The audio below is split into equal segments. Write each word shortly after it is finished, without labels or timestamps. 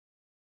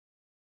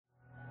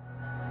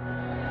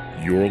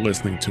You're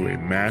listening to a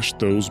Mash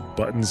Those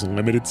Buttons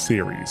limited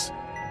series.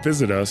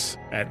 Visit us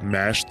at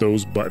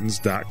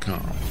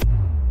mashthosebuttons.com.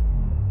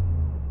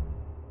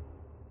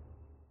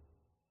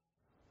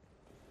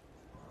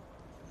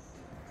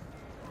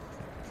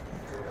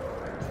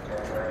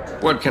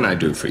 What can I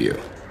do for you?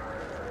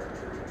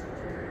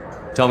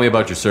 Tell me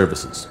about your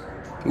services.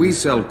 We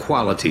sell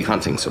quality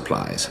hunting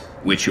supplies,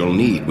 which you'll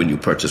need when you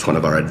purchase one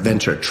of our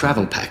adventure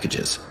travel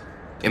packages.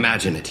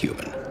 Imagine it,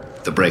 human.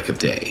 The break of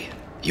day.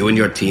 You and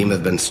your team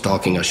have been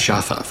stalking a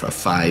Shatha for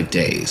 5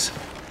 days.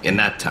 In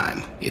that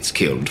time, it's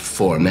killed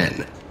 4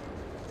 men.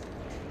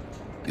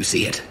 You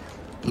see it?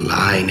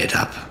 Line it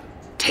up.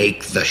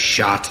 Take the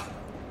shot.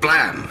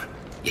 Blam!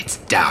 It's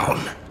down.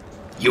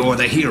 You're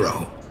the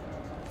hero.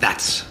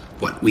 That's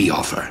what we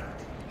offer.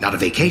 Not a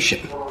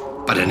vacation,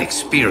 but an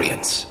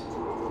experience.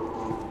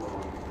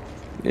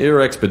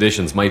 Your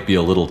expeditions might be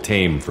a little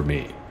tame for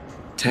me.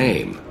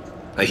 Tame?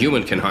 A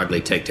human can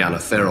hardly take down a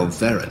Pharaoh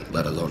Varen,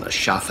 let alone a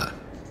Shatha.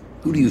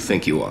 Who do you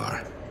think you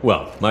are?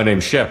 Well, my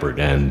name's Shepard,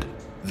 and...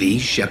 The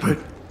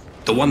Shepard?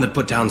 The one that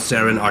put down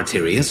Saren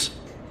Arterius?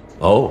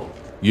 Oh,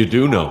 you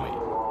do know me.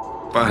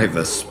 By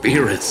the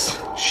spirits,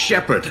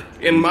 Shepard,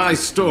 in my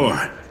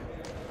store.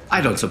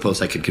 I don't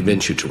suppose I could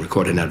convince you to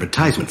record an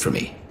advertisement for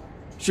me.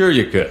 Sure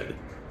you could.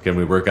 Can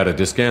we work out a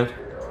discount?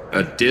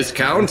 A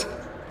discount?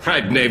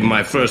 I'd name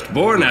my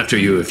firstborn after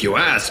you if you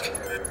ask.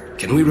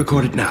 Can we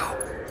record it now?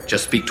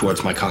 Just speak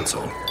towards my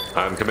console.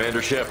 I'm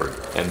Commander Shepard,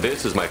 and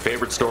this is my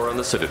favorite store on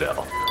the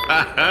Citadel.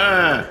 Ha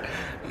ha!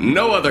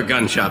 No other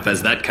gun shop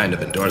has that kind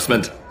of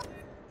endorsement.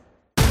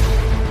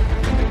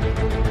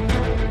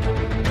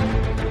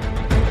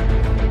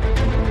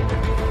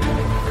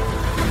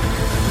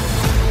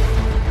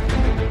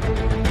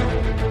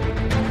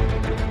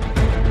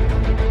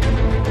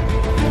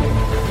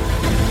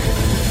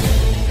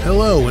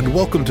 Hello, and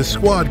welcome to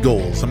Squad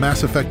Goals, a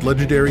Mass Effect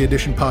Legendary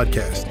Edition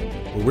podcast,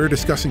 where we're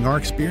discussing our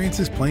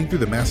experiences playing through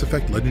the Mass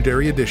Effect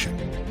Legendary Edition.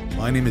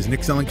 My name is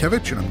Nick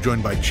Zelenkevich, and I'm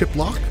joined by Chip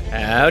Locke.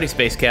 Howdy,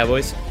 Space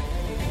Cowboys.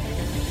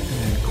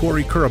 And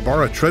Corey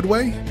Kurabara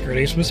Treadway.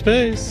 Greetings from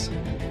space.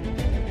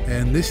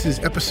 And this is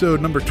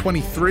episode number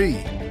 23.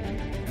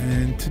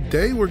 And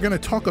today we're going to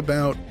talk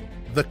about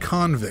the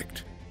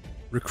Convict.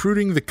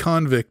 Recruiting the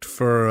Convict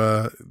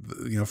for,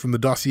 from the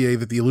dossier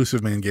that the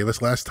Elusive Man gave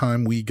us. Last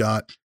time we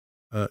got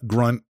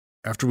Grunt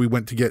after we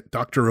went to get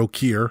Dr.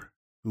 O'Keir,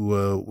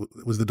 who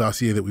was the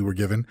dossier that we were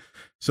given.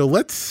 So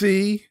let's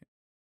see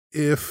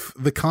if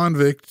the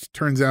Convict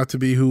turns out to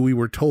be who we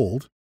were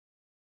told,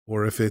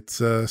 or if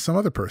it's some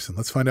other person.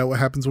 Let's find out what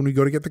happens when we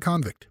go to get the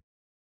Convict.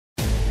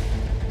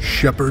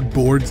 Shepard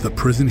boards the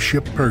prison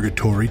ship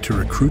Purgatory to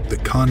recruit the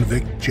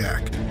Convict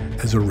Jack,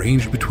 as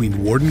arranged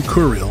between Warden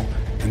Kuriel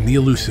and the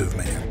Elusive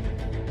Man.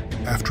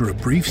 After a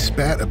brief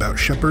spat about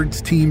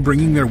Shepard's team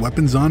bringing their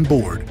weapons on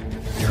board,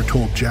 they are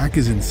told Jack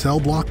is in Cell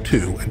Block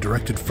 2 and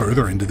directed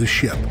further into the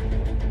ship.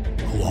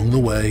 Along the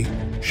way,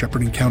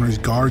 Shepard encounters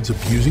guards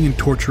abusing and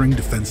torturing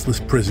defenseless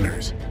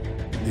prisoners.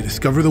 They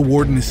discover the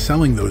Warden is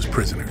selling those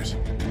prisoners.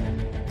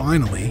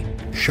 Finally,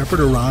 Shepard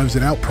arrives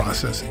at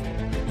Outprocessing,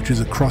 which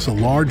is across a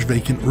large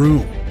vacant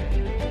room.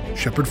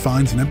 Shepard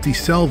finds an empty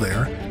cell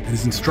there and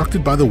is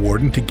instructed by the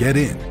Warden to get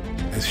in,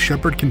 as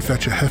Shepard can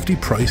fetch a hefty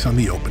price on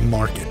the open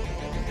market.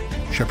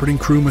 Shepard and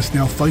crew must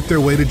now fight their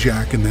way to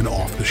Jack and then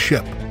off the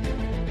ship.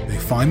 They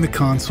find the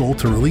console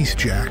to release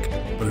Jack,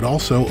 but it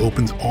also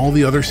opens all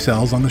the other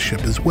cells on the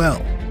ship as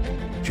well.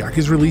 Jack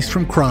is released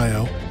from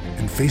cryo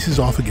and faces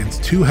off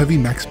against 2 heavy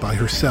mechs by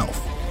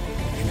herself.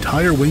 The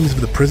entire wings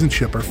of the prison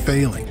ship are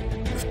failing,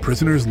 with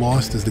prisoners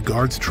lost as the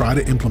guards try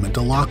to implement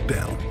a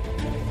lockdown.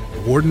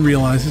 The Warden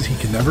realizes he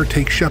can never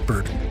take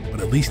Shepard,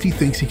 but at least he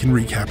thinks he can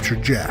recapture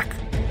Jack.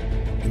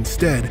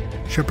 Instead,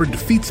 Shepard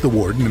defeats the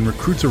Warden and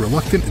recruits a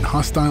reluctant and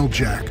hostile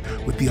Jack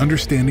with the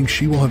understanding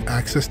she will have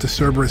access to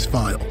Cerberus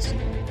files.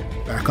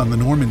 Back on the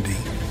Normandy,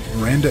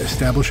 Miranda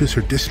establishes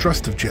her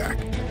distrust of Jack,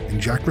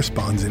 and Jack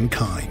responds in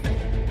kind.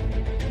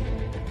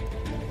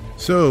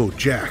 So,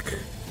 Jack.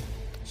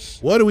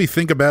 What do we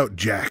think about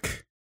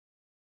Jack?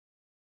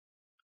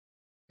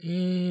 They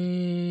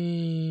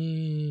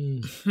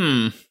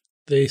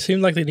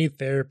seem like they need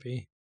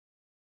therapy.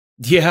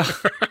 Yeah.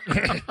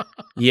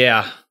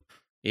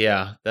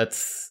 Yeah,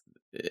 that's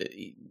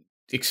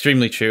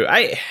extremely true.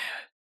 I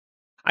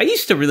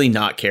used to really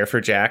not care for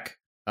Jack.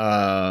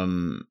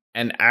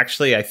 And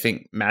actually, I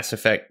think Mass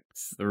Effect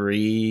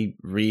 3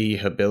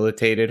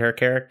 rehabilitated her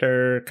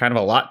character kind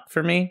of a lot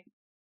for me.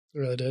 It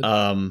really did.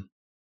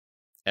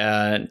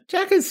 And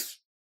Jack is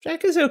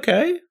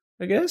okay,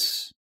 I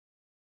guess.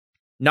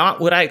 Not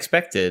what I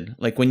expected.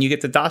 Like when you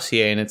get the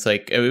dossier, and it's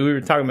like we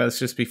were talking about this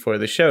just before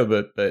the show,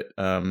 but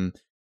you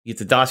get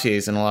the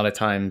dossiers, and a lot of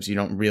times you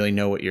don't really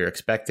know what you're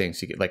expecting.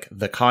 So you get like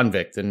the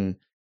Convict, and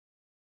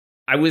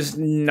I was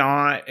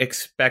not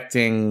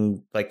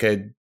expecting like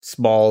a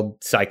small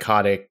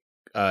psychotic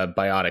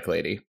biotic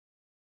lady.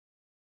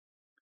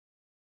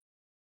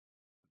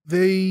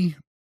 They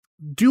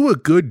do a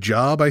good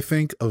job, I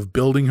think, of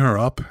building her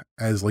up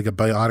as like a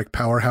biotic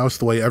powerhouse,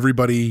 the way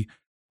everybody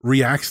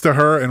reacts to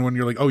her, and when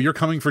you're like, oh, you're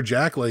coming for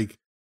Jack, like,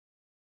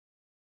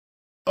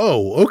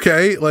 oh,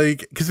 okay,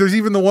 like, because there's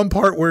even the one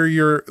part where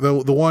you're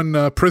the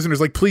one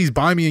prisoner's like, please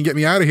buy me and get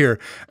me out of here,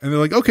 and they're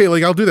like, okay,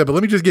 like, I'll do that, but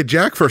let me just get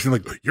Jack first. And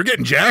like, you're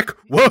getting Jack?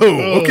 Whoa,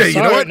 okay, sorry,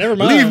 you know what? Never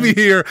mind. Leave me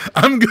here.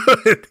 I'm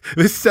good.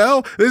 This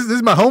cell, this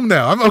is my home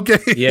now. I'm okay.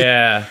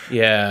 Yeah.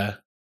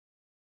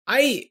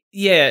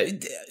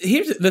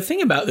 Here's the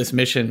thing about this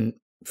mission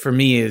for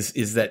me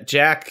is that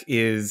Jack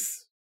is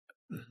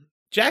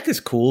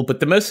cool, but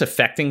the most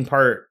affecting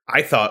part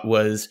I thought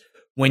was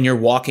when you're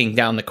walking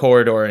down the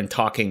corridor and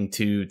talking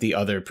to the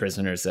other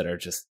prisoners that are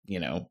just,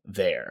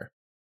 there.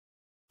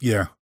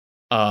 Yeah.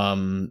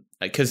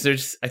 Because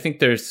there's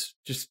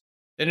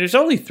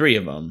only 3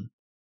 of them.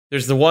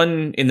 There's the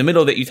one in the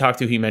middle that you talk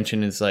to, he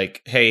mentioned is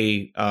like,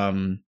 hey,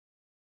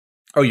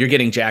 oh, you're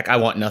getting Jack. I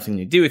want nothing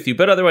to do with you,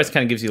 but otherwise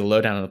kind of gives you the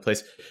lowdown on the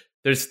place.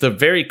 There's the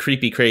very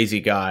creepy,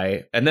 crazy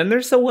guy. And then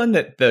there's the one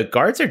that the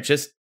guards are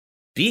just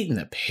beating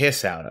the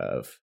piss out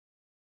of.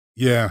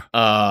 Yeah.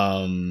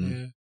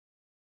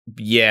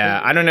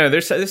 Yeah, I don't know.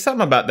 There's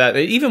something about that.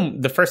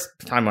 Even the first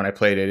time when I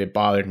played it, it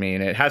bothered me,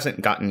 and it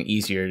hasn't gotten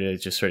easier to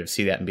just sort of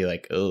see that and be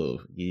like, oh,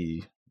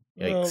 yikes.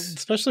 Well,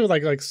 especially with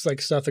like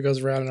stuff that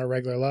goes around in our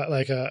regular life,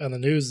 like on the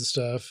news and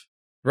stuff.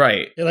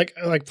 Right.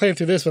 Like playing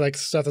through this with like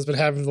stuff that's been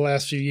happening the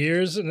last few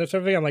years, and if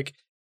everything, I'm like,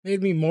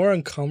 made me more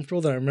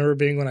uncomfortable than I remember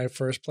being when I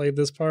first played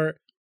this part.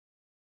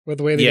 With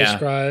the way they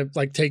describe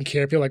like taking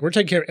care of people, like we're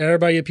taking care of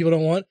everybody that people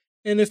don't want,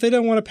 and if they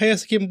don't want to pay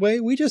us to keep them away,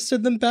 we just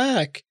send them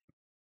back.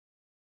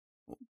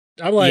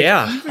 I'm like,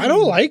 I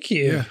don't like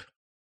you. Yeah.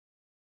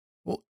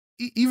 Well,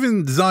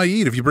 even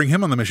Zaid, if you bring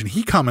him on the mission,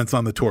 he comments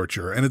on the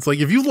torture, and it's like,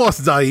 if you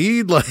lost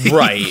Zaid, like,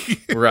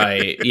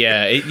 right,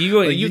 yeah,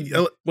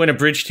 you went a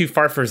bridge too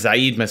far for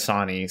Zaid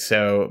Masani,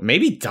 so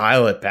maybe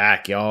dial it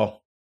back,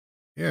 y'all.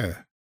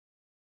 Yeah.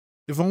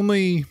 If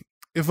only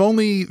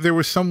there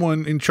was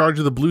someone in charge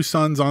of the Blue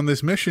Suns on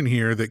this mission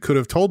here that could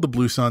have told the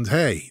Blue Suns,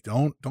 hey,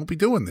 don't be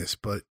doing this.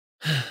 But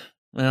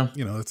well,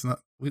 it's not.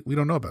 We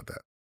don't know about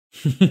that.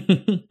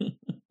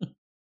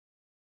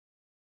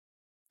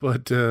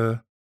 But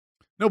no,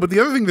 but the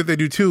other thing that they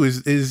do too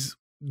is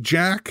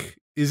Jack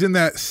is in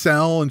that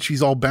cell and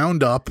she's all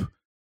bound up,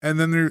 and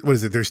then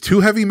there's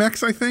 2 heavy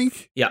mechs, I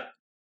think. Yeah.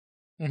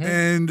 Mm-hmm.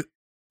 And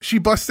she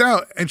busts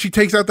out and she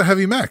takes out the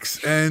heavy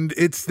mechs, and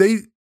they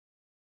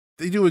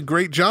do a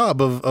great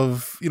job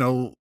of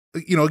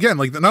again,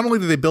 like, not only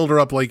do they build her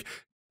up like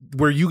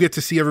where you get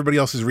to see everybody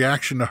else's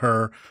reaction to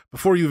her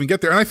before you even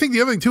get there. And I think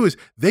the other thing too is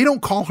they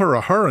don't call her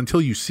a her until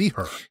you see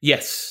her.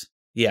 Yes.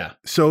 Yeah.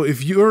 So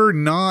if you're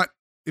not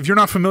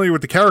familiar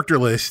with the character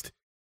list,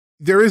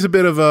 there is a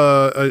bit of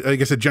I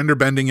guess a gender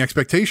bending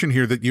expectation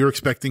here that you're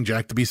expecting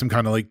Jack to be some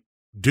kind of like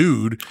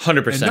dude.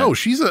 100%. No,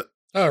 she's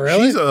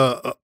she's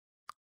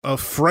a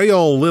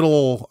frail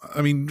little,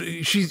 I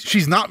mean,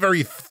 she's not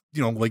very,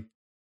 like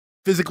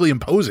physically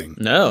imposing.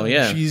 No.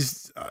 Yeah.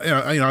 She's,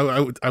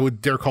 I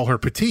would dare call her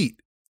petite.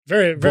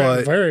 Very,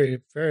 very,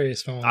 very, very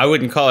small. I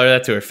wouldn't call her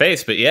that to her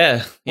face, but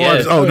yeah.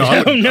 Well,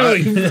 no.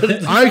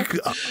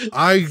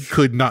 I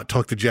could not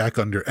talk to Jack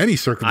under any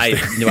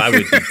circumstance. I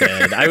would be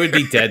dead. I would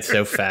be dead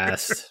so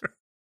fast.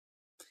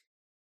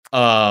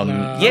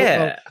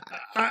 Yeah.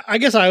 I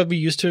guess I would be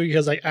used to it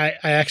because I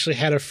actually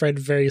had a friend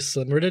very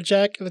similar to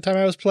Jack at the time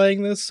I was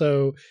playing this.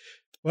 So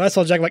when I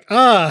saw Jack, like,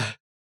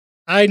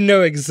 I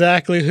know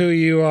exactly who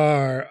you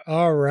are.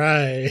 All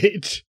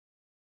right.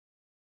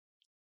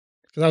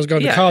 Because I was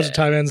going to college at the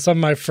time, and some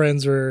of my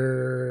friends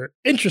were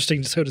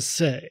interesting, so to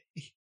say.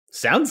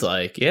 Sounds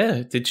like,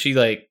 yeah. Did she,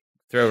 like,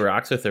 throw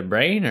rocks with her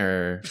brain,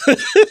 or?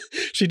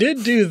 She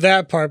did do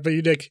that part, but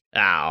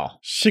ow.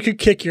 She could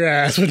kick your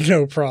ass with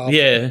no problem.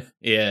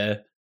 Yeah.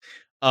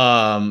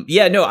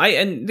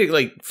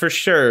 For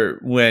sure,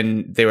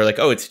 when they were like,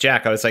 oh, it's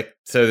Jack, I was like,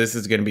 so this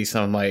is going to be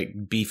some, like,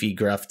 beefy,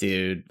 gruff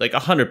dude. Like,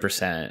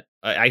 100%.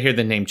 I hear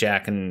the name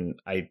Jack, and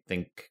I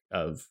think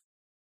of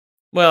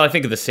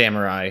the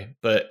samurai,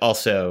 but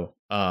also,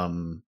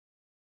 like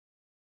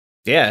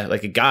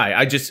a guy.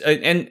 I just,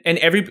 and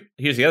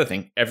here's the other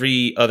thing.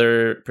 Every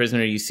other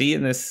prisoner you see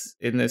in this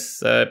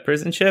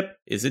prison ship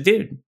is a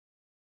dude.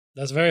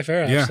 That's very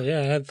fair, actually.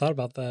 Yeah, I hadn't thought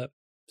about that.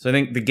 So I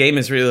think the game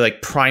is really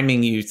like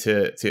priming you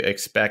to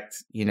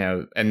expect,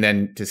 and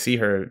then to see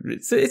her.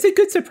 It's a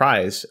good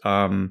surprise.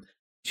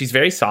 She's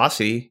very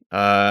saucy.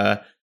 I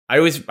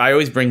always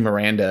bring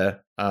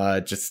Miranda,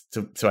 just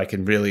so I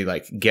can really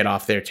like get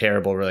off their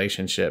terrible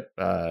relationship,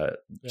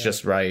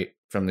 just right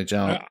from the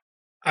jump.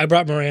 I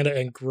brought Miranda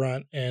and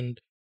Grunt, and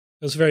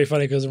it was very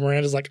funny because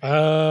Miranda's like,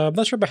 I'm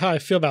not sure about how I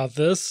feel about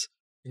this.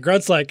 And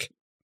Grunt's like,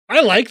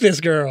 I like this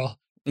girl.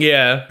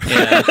 Yeah.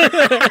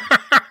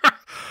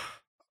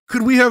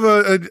 Could we have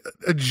a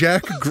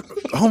Jack?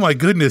 Oh my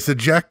goodness, a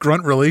Jack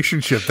Grunt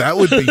relationship. That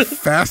would be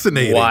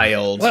fascinating.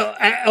 Wild. Well,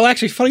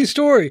 actually, funny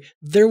story.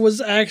 There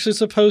was actually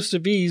supposed to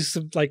be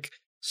some like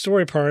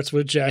story parts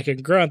with Jack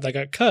and Grunt that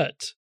got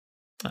cut.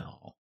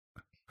 Oh.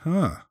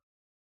 Huh.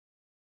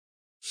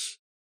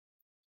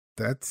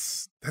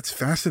 That's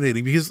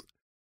fascinating because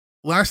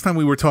last time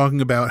we were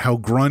talking about how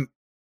Grunt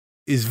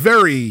is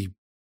very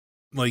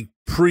like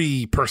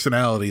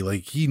pre-personality.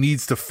 Like he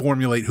needs to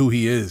formulate who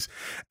he is.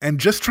 And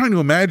just trying to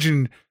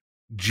imagine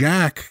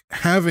Jack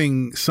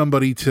having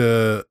somebody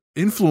to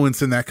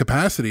influence in that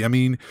capacity. I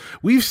mean,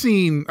 we've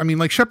seen,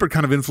 like Shepard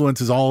kind of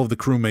influences all of the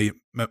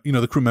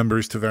the crew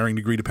members to varying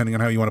degree, depending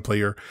on how you want to play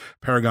your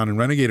Paragon and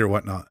Renegade or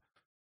whatnot.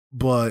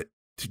 But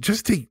to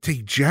just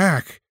take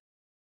Jack,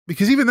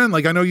 because even then,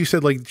 like, I know you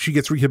said like she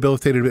gets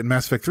rehabilitated a bit in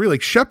Mass Effect 3,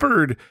 like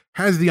Shepard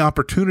has the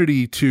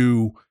opportunity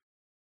to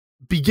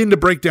begin to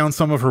break down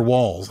some of her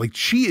walls. Like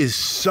she is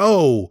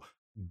so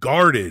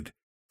guarded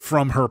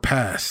from her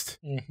past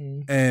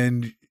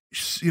and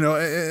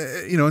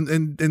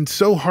and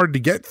so hard to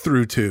get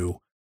through to,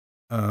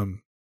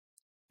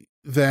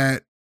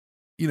 that,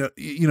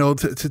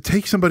 to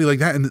take somebody like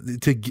that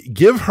and to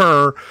give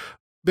her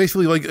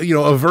basically like,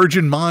 a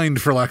virgin mind,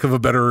 for lack of a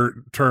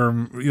better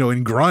term,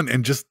 in Grunt,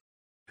 and just,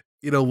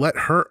 let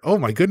her, oh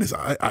my goodness,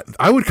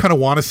 I would kind of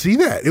want to see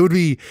that. It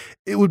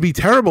would be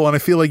terrible. And I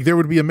feel like there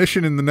would be a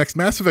mission in the next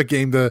Mass Effect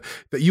game that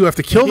you have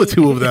to kill the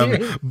two of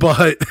them,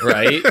 but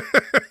right.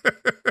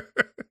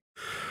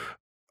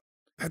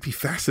 That'd be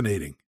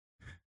fascinating.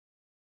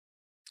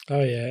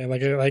 Oh yeah, and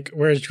like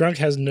whereas Drunk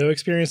has no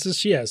experiences,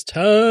 she has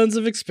tons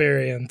of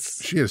experience.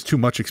 She has too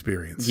much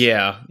experience.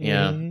 Yeah.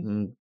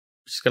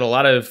 She's got a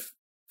lot of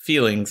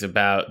feelings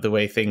about the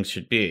way things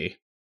should be.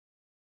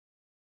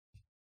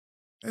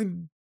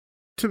 And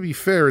to be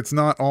fair, it's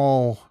not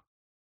all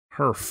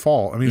her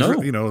fault. I mean,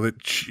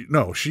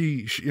 No.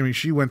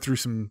 she went through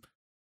some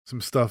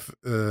stuff,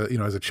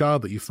 as a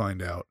child that you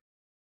find out.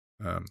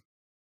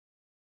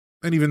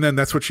 And even then,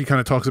 that's what she kind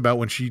of talks about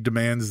when she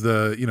demands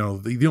the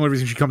only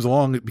reason she comes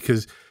along is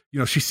because,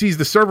 she sees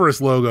the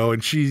Cerberus logo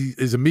and she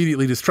is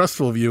immediately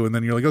distrustful of you. And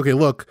then you're like, okay,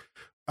 look,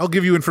 I'll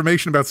give you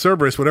information about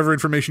Cerberus, whatever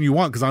information you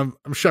want, because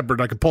I'm Shepard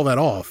and I can pull that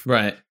off.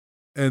 Right.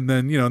 And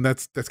then, and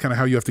that's kind of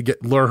how you have to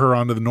lure her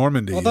onto the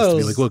Normandy. Is to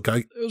be like, look,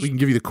 we can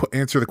give you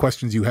answer the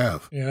questions you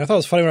have. Yeah, I thought it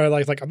was funny when I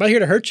like, I'm not here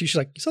to hurt you. She's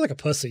like, you sound like a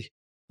pussy.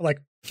 I'm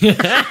like,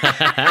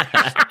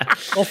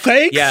 well,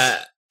 thanks.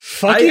 Yeah.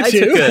 Fuck you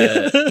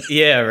too.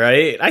 Yeah,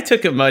 right. I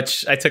took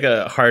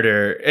a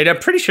harder, and I'm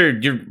pretty sure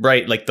you're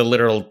right. Like the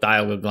literal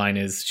dialogue line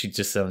is, she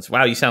just sounds,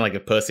 wow, you sound like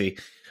a pussy.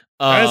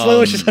 That's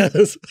what she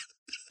says.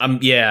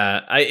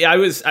 Yeah, I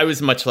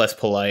was much less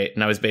polite,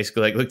 and I was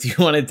basically like, look, do you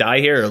want to die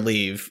here or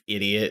leave,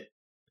 idiot?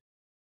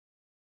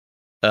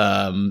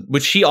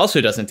 Which she also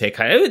doesn't take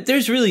high.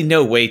 There's really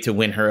no way to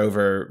win her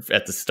over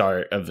at the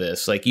start of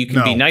this. Like, you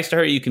can be nice to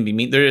her, you can be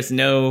mean. There is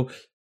no.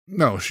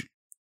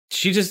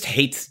 She just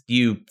hates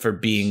you for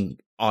being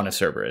on a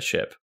Cerberus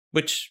ship,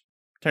 which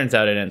turns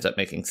out it ends up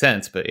making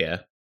sense. But yeah.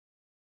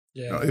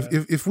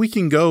 If we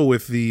can go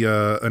with the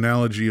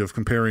analogy of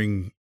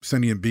comparing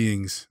sentient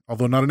beings,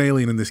 although not an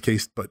alien in this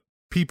case, but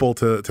people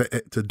to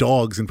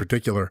dogs in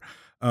particular.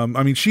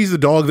 She's the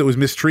dog that was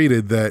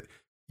mistreated, that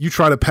you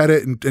try to pet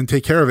it and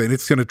take care of it, and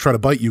it's going to try to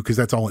bite you because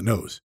that's all it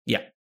knows.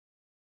 Yeah.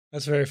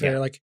 That's very fair. Yeah.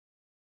 Like,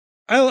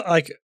 I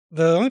like,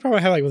 the only problem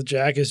I have with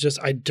Jack is just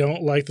I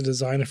don't like the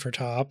design of her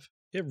top.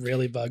 It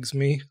really bugs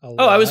me a lot.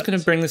 Oh, I was going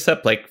to bring this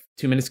up like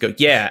 2 minutes ago.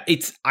 Yeah,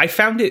 I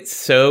found it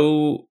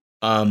so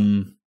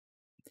and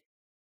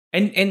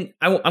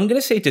I'm going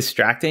to say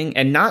distracting,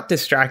 and not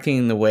distracting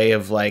in the way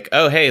of like,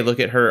 oh, hey, look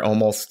at her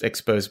almost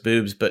exposed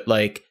boobs, but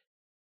like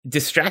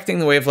distracting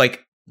the way of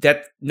like,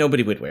 that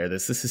nobody would wear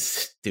this. This is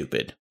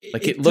stupid.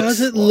 Like it looks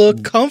doesn't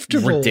look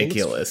comfortable.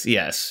 Ridiculous.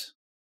 Yes.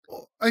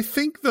 I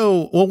think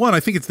though, I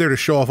think it's there to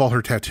show off all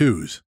her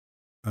tattoos.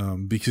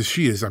 Because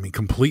she is,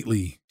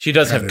 completely. She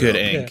does have good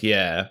ink.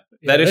 Yeah.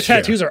 That is the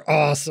tattoos are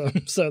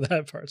awesome. So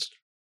that part's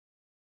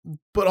true.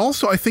 But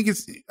also, I think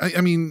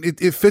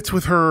it fits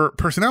with her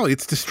personality.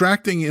 It's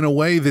distracting in a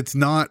way that's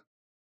not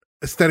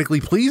aesthetically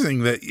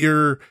pleasing.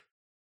 It's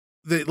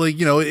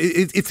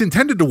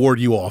intended to ward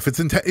you off. It's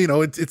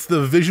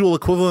the visual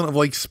equivalent of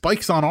like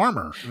spikes on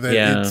armor.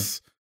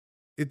 It's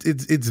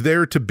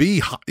there to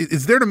be.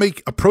 It's there to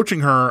make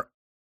approaching her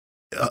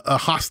a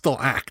hostile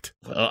act.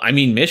 Well,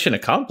 mission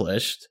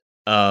accomplished.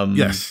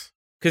 Yes.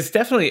 Because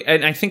definitely,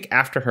 and I think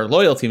after her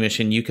loyalty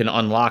mission, you can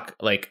unlock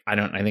like, I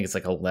think it's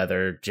like a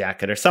leather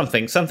jacket or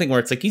something where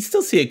it's like, you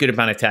still see a good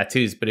amount of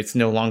tattoos, but it's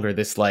no longer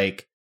this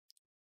like,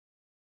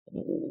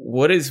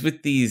 what is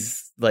with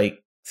these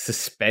like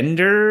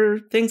suspender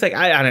things? Like,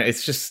 I don't know.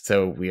 It's just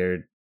so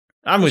weird.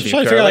 I'm with you,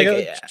 Carl.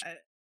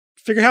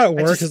 Figure how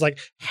it works is like,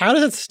 how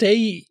does it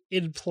stay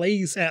in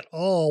place at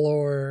all?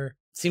 Or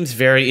seems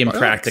very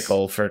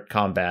impractical for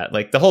combat.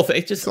 Like the whole thing,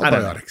 it just, I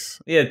don't biotics.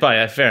 Know.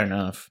 Yeah, fair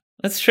enough.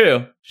 That's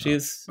true.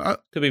 She's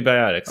could be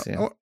biotics.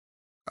 Yeah.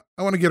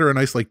 I want to get her a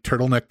nice like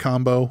turtleneck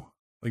combo.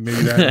 Like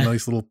maybe that a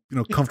nice little,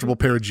 comfortable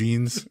pair of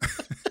jeans.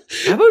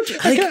 How about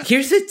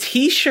here's a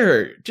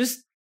t-shirt.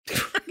 Just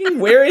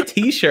wear a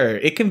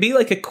t-shirt. It can be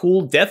like a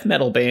cool death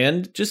metal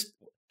band. Just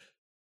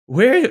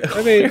wear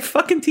a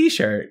fucking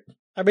t-shirt.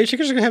 She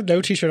could just have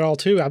no t-shirt at all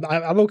too.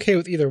 I'm okay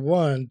with either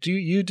one. Do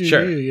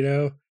sure.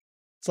 You,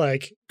 It's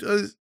like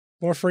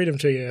more freedom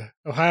to you.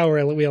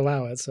 Ohio, we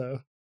allow it. So,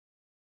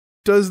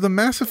 does the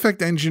Mass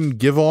Effect engine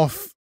give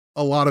off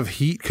a lot of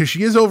heat because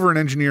she is over in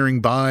engineering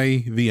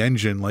by the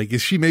engine. Like,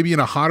 is she maybe in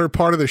a hotter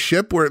part of the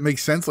ship where it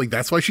makes sense? Like,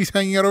 that's why she's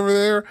hanging out over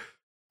there.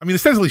 I mean,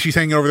 essentially she's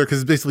hanging over there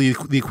because it's basically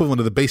the equivalent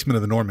of the basement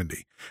of the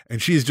Normandy,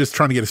 and she's just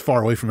trying to get as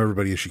far away from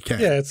everybody as she can.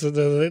 Yeah, it's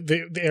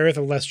the area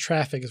with less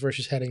traffic is where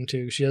she's heading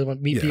to. She doesn't want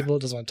to meet people,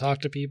 doesn't want to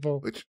talk to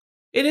people.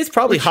 It is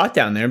probably hot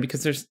down there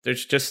because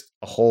there's just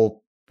a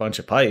whole bunch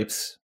of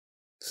pipes.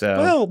 So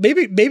well,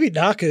 maybe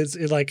Naka is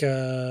like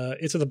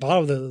it's at the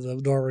bottom of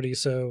the Normandy,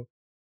 so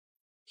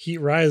heat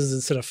rises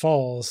instead of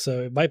falls,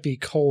 so it might be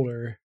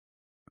colder.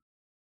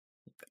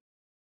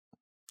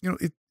 You know,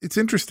 it's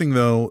interesting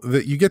though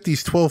that you get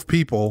these 12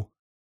 people,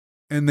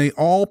 and they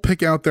all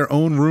pick out their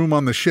own room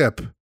on the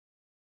ship.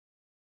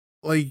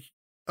 Like,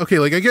 okay,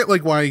 like I get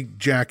like why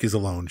Jack is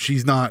alone.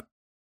 She's not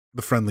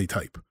the friendly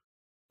type.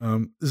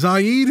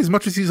 Zaid, as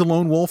much as he's a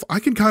lone wolf, I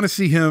can kind of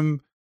see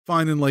him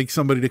finding like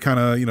somebody to kind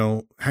of, you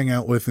know, hang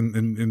out with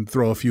and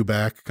throw a few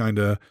back, kind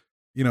of,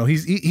 you know,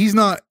 he's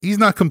not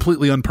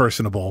completely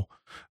unpersonable.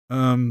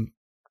 You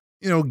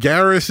know,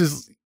 Garrus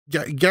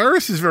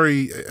is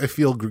very, I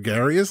feel,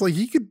 gregarious. Like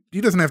he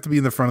doesn't have to be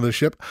in the front of the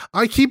ship.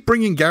 I keep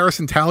bringing Garrus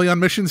and Tally on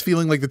missions,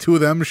 feeling like the two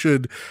of them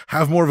should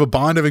have more of a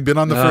bond, having been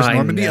on the first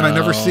Normandy, and I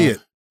never see it.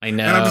 I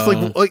know. And I'm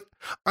just like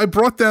I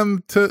brought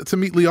them to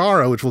meet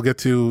Liara, which we'll get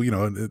to, you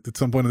know, at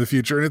some point in the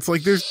future. And it's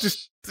like, there's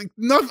just like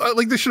nothing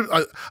like this should,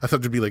 I thought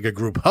it'd be like a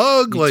group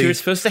hug. Like you're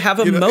supposed to have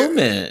a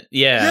moment.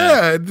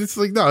 Yeah. Yeah. It's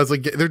like, no, it's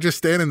like, they're just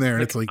standing there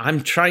and it's like,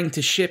 I'm trying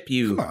to ship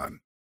you. Come on.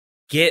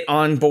 Get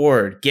on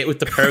board. Get with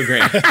the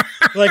program.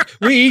 Like,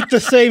 we eat the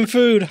same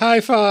food.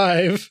 High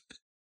five.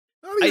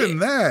 Not even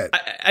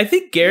that. I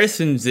think Garrus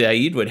and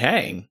Zaid would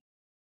hang.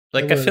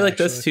 Like, I feel like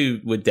those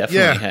two would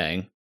definitely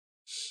hang.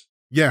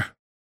 Yeah.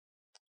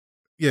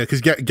 Yeah,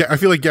 because I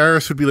feel like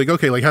Garrus would be like,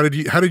 okay, like how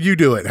did you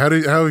do it? How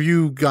have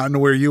you gotten to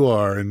where you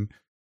are? And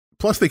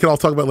plus, they could all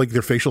talk about like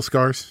their facial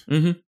scars.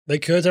 Mm-hmm. They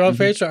could talk about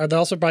facial. They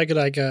also probably could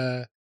like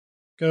go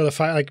to the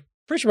fire. Like,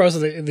 pretty sure most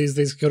of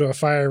these go to a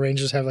fire range,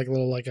 just have like a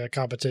little like a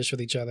competition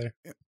with each other.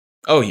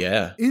 Oh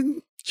yeah,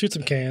 shoot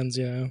some cans,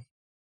 you know.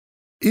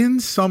 In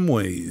some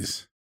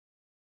ways,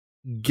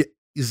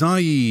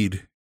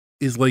 Zaid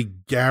is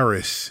like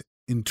Garrus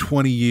in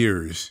 20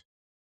 years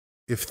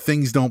if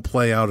things don't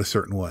play out a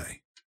certain way.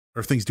 Or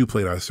if things do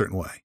play out a certain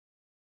way.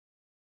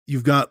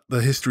 You've got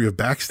the history of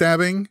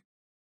backstabbing.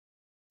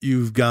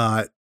 You've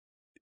got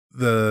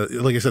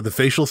like I said, the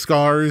facial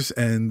scars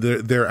and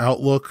their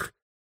outlook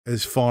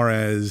as far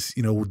as,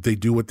 you know, they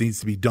do what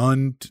needs to be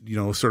done, you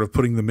know, sort of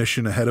putting the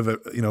mission ahead of it,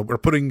 you know, or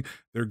putting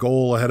their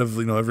goal ahead of,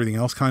 you know, everything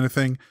else kind of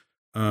thing.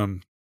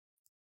 And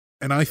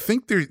I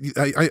think there's,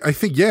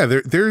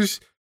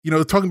 you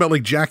know, talking about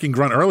like Jack and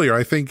Grunt earlier,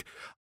 I think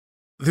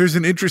there's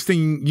an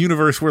interesting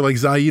universe where like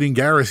Zaid and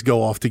Garrus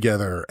go off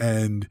together,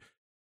 and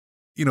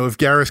you know, if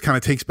Garrus kind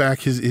of takes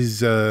back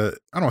his I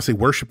don't want to say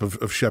worship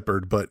of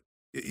Shepard, but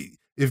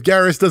if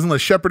Garrus doesn't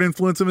let Shepard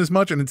influence him as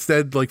much and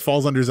instead like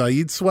falls under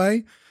Zaid's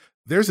sway,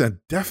 there's a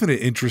definite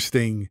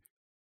interesting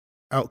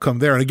outcome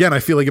there. And again, I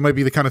feel like it might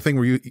be the kind of thing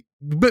where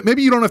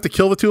maybe you don't have to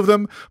kill the two of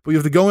them, but you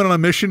have to go in on a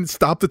mission,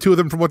 stop the two of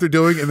them from what they're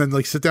doing, and then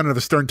like sit down and have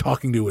a stern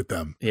talking to with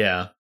them.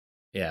 Yeah.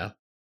 Yeah.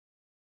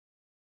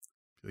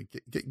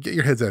 Get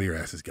your heads out of your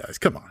asses, guys.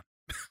 Come on.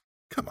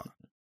 Come on.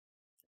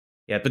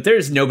 Yeah, but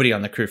there's nobody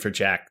on the crew for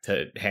Jack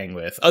to hang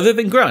with other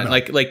than Grunt.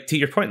 No. Like to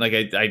your point, like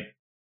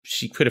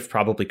she could have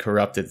probably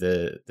corrupted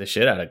the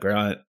shit out of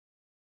Grunt.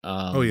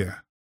 Oh yeah.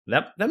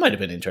 That might have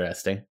been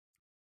interesting.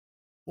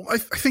 Well, I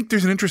think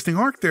there's an interesting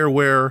arc there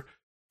where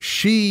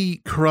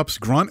she corrupts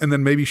Grunt, and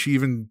then maybe she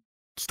even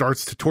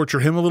starts to torture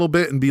him a little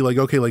bit and be like,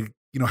 okay, like,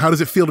 you know, how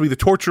does it feel to be the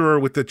torturer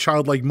with the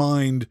childlike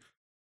mind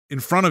in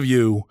front of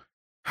you?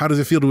 How does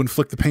it feel to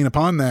inflict the pain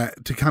upon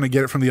that to kind of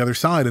get it from the other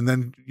side? And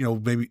then, you know,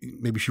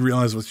 maybe she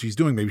realizes what she's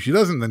doing. Maybe she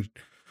doesn't. Then,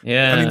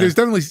 yeah. I mean, there's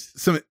definitely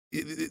some.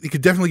 It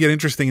could definitely get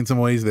interesting in some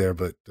ways there,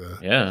 but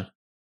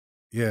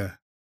yeah.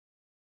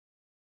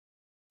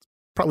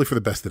 Probably for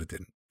the best that it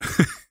didn't.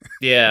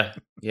 Yeah.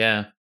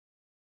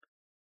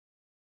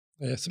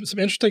 Some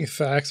interesting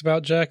facts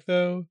about Jack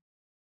though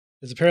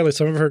is apparently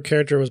some of her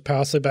character was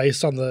possibly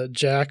based on the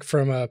Jack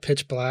from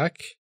Pitch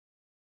Black.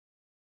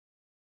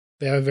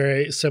 They have a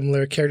very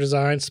similar character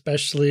design,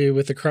 especially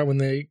with when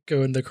they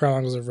go into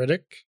Chronicles of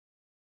Riddick,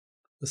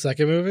 the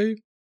second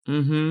movie.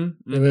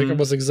 Mm-hmm. They look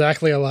almost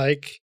exactly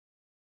alike.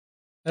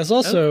 There's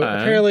also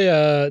apparently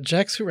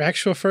Jack's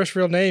actual first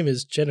real name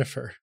is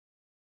Jennifer.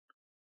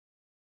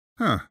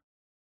 Huh.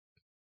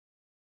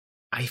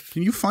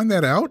 Can you find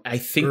that out? I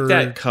think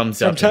that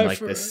comes up in like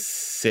the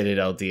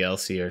Citadel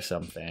DLC or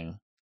something.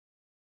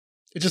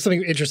 It's just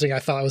something interesting I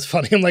thought was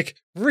funny. I'm like,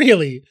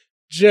 really?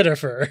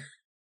 Jennifer?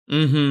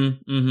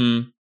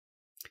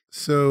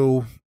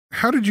 So,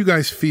 how did you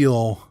guys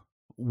feel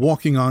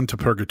walking onto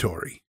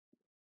Purgatory?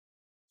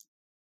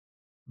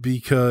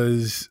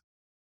 Because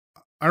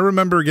I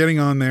remember getting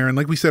on there, and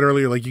like we said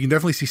earlier, like you can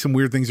definitely see some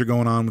weird things are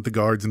going on with the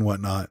guards and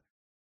whatnot.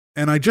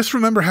 And I just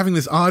remember having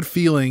this odd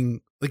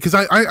feeling, like, because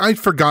I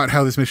forgot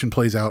how this mission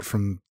plays out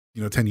from,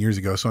 you know, 10 years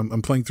ago. So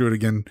I'm playing through it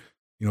again,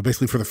 you know,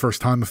 basically for the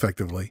first time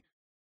effectively.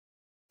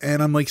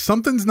 And I'm like,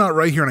 something's not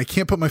right here, and I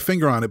can't put my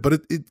finger on it.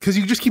 But because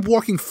you just keep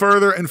walking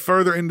further and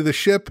further into the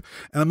ship,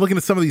 and I'm looking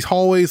at some of these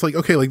hallways, like,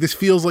 okay, like this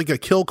feels like a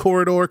kill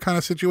corridor kind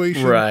of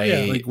situation, right?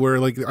 Yeah. Like where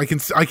like I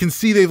can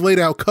see they've laid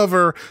out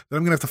cover that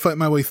I'm gonna have to fight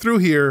my way through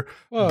here.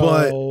 Well,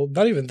 but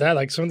not even that.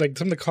 Like some of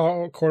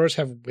the corridors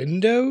have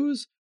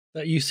windows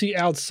that you see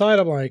outside.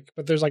 I'm like,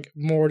 but there's like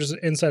more just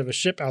inside of a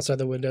ship outside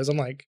the windows. I'm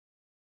like,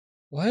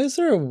 why is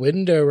there a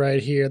window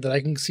right here that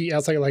I can see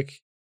outside? Like,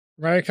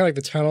 right, kind of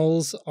like the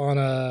tunnels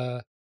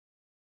on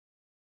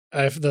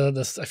I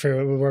forget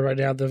what word right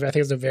now. I think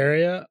it's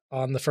Novaria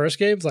on the first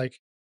games, like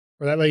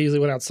where that lady usually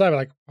went outside. But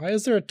like, why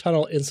is there a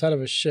tunnel inside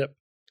of a ship?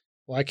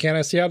 Why can't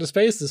I see out of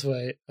space this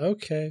way?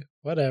 Okay,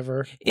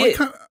 whatever. I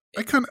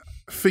kind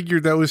of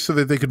figured that was so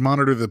that they could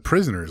monitor the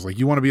prisoners. Like,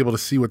 you want to be able to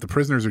see what the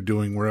prisoners are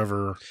doing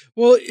wherever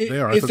they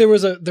are. If there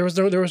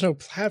was no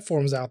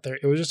platforms out there,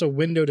 it was just a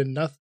window to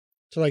nothing,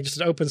 to like just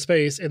an open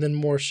space and then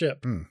more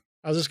ship.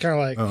 I was just kind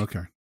of like, oh,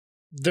 okay.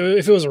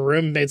 If it was a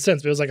room, it made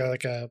sense. But it was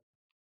like a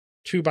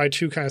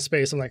 2x2 kind of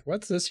space. I'm like,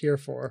 what's this here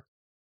for?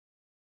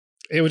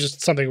 It was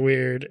just something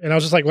weird. And I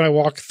was just like, when I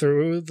walked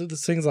through the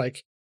things,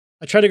 like,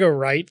 I tried to go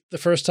right the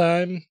first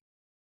time.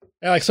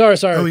 And like, sorry.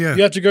 Oh, yeah.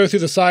 You have to go through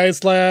the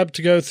science lab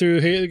to go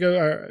through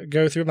here,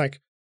 go through. I'm like,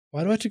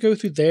 why do I have to go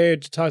through there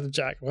to talk to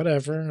Jack?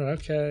 Whatever.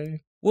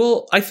 Okay.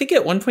 Well, I think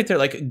at one point they're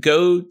like,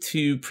 go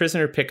to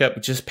prisoner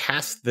pickup just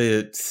past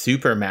the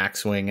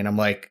Supermax wing. And I'm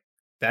like,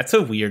 that's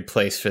a weird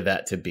place for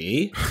that to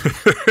be.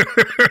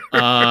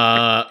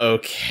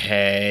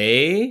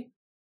 Okay.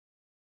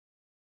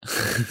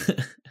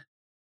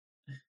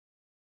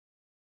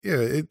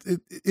 Yeah,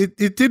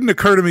 it didn't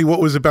occur to me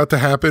what was about to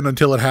happen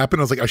until it happened.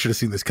 I was like, I should have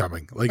seen this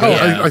coming. Like,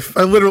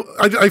 I literally,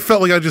 I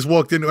felt like I just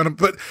walked into it.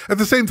 But at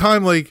the same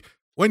time, like,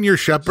 when you're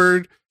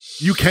Shepard,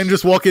 you can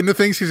just walk into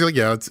things because you're like,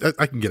 yeah,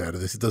 I can get out of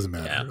this. It doesn't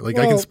matter. Yeah. Like,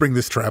 I can spring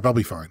this trap. I'll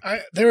be fine.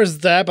 There was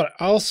that, but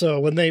also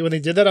when they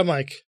did that, I'm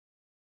like,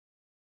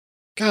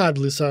 God,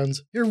 Blue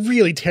Suns, you're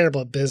really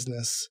terrible at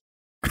business.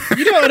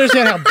 You don't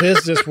understand how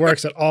business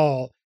works at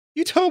all.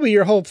 You told me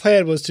your whole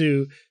plan was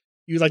you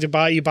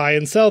buy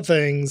and sell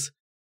things,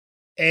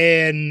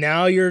 and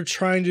now you're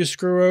trying to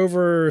screw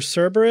over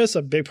Cerberus.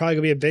 Could be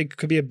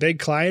a big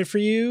client for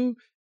you.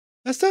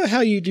 That's not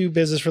how you do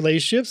business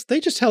relationships. They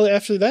just tell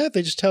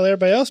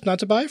everybody else not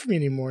to buy from you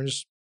anymore.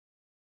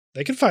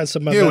 They can find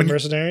some other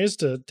mercenaries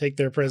to take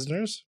their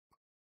prisoners.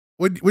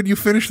 When you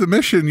finish the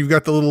mission, you've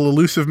got the little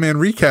elusive man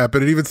recap,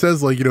 and it even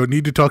says, like,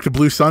 need to talk to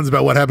Blue Suns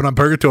about what happened on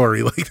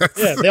Purgatory. Like,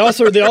 yeah, they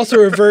also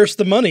reversed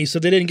the money, so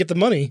they didn't get the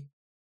money.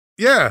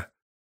 Yeah.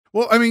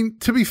 Well, I mean,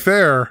 to be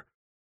fair,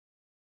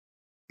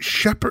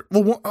 Shepard.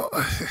 Well,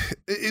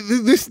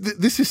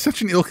 this is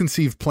such an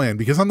ill-conceived plan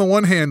because on the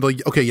one hand,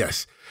 like, okay,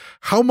 yes,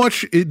 how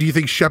much do you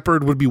think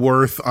Shepard would be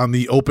worth on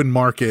the open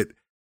market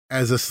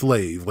as a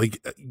slave? Like,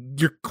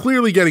 you're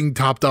clearly getting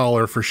top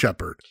dollar for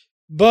Shepard.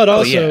 But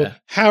also,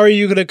 how are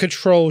you going to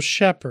control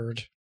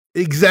Shepard?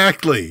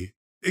 Exactly.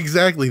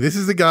 This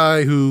is the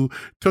guy who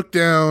took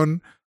down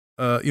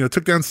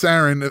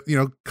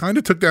Saren, kind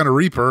of took down a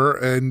Reaper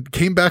and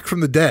came back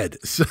from the dead.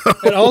 So,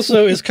 and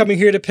also is coming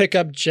here to pick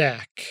up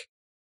Jack.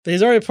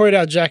 He's already pointed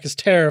out Jack is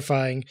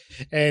terrifying,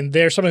 and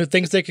there's someone who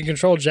thinks they can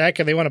control Jack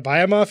and they want to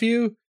buy him off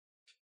you.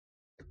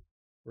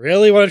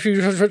 Really? Why don't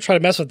you try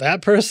to mess with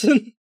that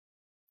person?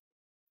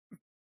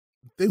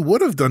 They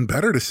would have done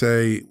better to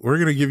say, we're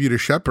going to give you to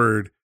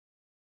Shepard.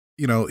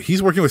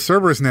 He's working with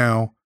Cerberus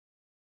now.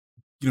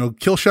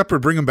 Kill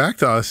Shepard, bring him back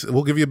to us.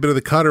 We'll give you a bit of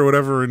the cut or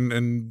whatever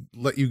and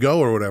let you go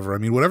or whatever. I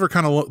mean, whatever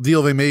kind of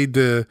deal they made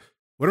to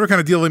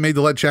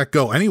let Jack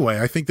go anyway,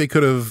 I think they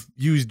could have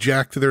used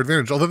Jack to their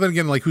advantage. Although then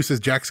again, like, who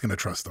says Jack's going to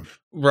trust them?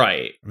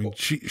 Right. I mean,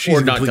 she's or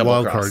a not complete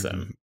wild card.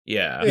 Them.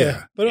 Yeah.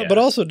 Yeah. But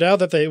also now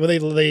that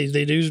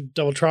they do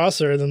double cross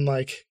her, then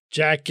like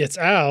Jack gets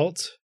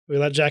out. We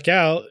let Jack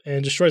out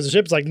and destroys the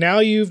ship. It's like, now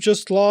you've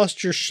just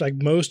lost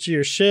most of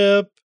your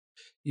ship.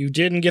 You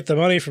didn't get the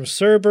money from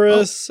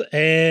Cerberus,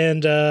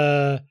 and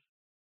man,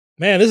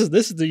 this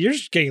is you're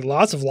just getting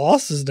lots of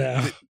losses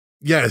now.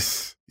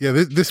 Yes, yeah.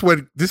 This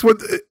went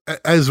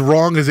as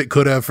wrong as it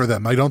could have for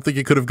them. I don't think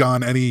it could have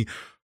gone any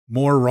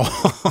more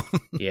wrong.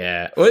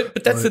 Yeah,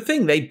 but that's the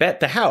thing. They bet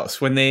the house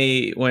when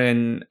the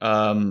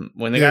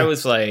guy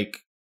was like,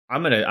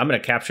 I'm gonna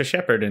capture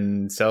Shepard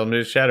and sell him to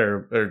the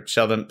Shadow, or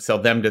sell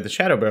them to the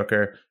Shadow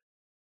Broker.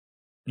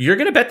 You're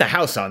gonna bet the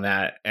house on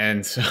that,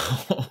 and so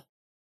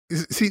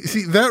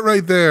see that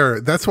right there.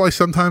 That's why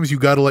sometimes you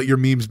got to let your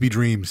memes be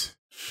dreams,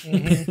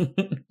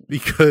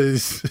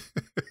 because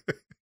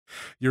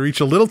you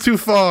reach a little too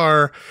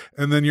far,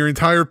 and then your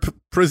entire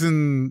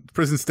prison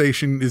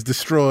station is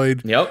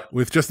destroyed. Yep,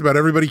 with just about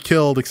everybody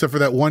killed except for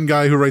that one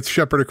guy who writes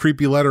Shepard a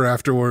creepy letter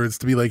afterwards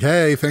to be like,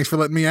 "Hey, thanks for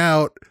letting me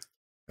out.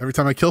 Every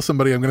time I kill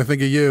somebody, I'm going to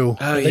think of you."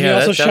 Oh, yeah, he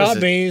also shot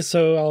me,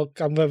 so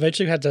I'm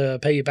eventually have to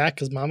pay you back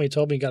because Mommy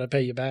told me you got to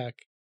pay you back.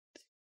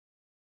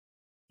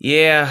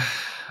 Yeah.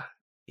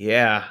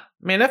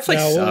 Man, that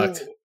place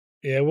sucked.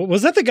 Yeah,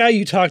 was that the guy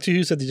you talked to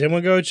who said they didn't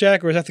want to go with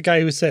Jack, or was that the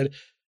guy who said,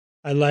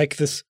 "I like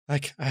this. I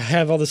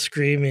have all the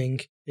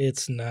screaming.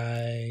 It's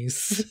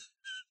nice."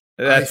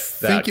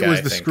 That's I think that it guy,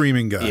 was the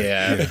screaming guy.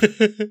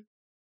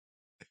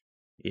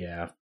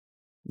 Yeah.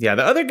 Yeah,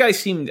 the other guy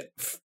seemed,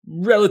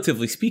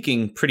 relatively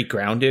speaking, pretty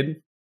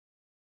grounded.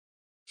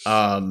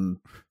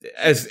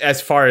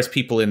 As far as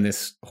people in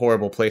this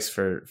horrible place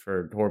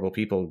for horrible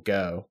people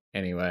go,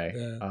 anyway.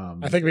 Yeah.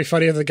 I think it'd be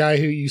funny if the guy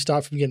who you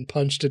stopped from getting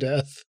punched to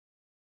death.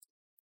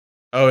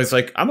 Oh, it's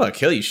like, I'm gonna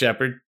kill you,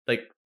 Shepard.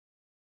 Like,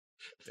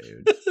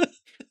 dude.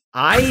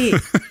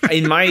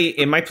 in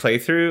my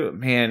playthrough,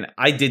 man,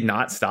 I did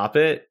not stop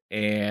it,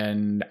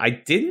 and I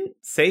didn't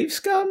save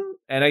scum,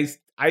 and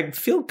I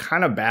feel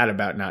kind of bad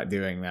about not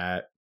doing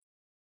that.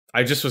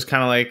 I just was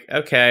kind of like,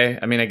 okay,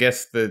 I mean, I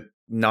guess the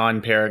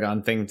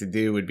non-Paragon thing to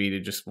do would be to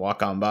just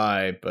walk on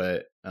by,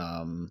 but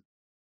that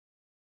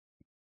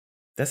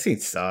scene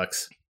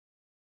sucks.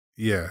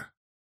 Yeah.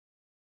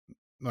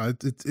 No,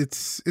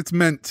 it's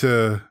meant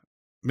to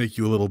make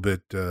you a little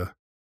bit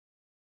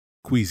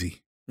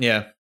queasy.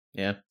 Yeah.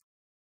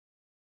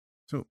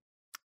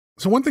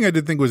 So one thing I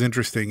did think was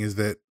interesting is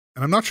that,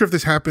 and I'm not sure if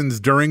this happens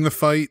during the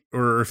fight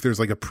or if there's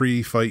like a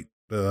pre-fight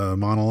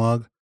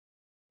monologue,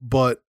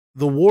 but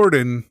the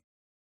warden,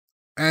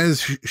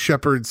 as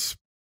Shepard's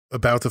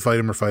about to fight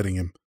him or fighting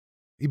him,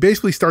 he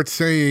basically starts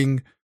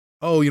saying,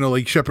 oh,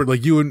 like Shepard,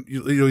 like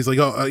he's like,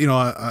 oh,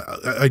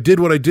 I did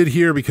what I did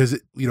here because,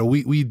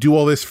 we do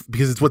all this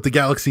because it's what the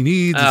galaxy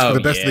needs. It's for the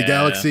best of the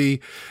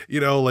galaxy,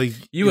 like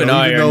you and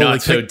I are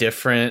not so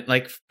different.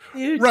 Like,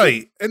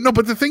 right. And no,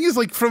 but the thing is,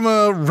 like, from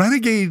a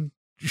renegade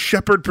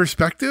Shepard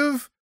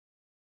perspective,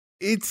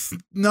 it's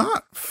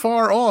not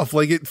far off.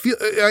 Like,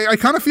 I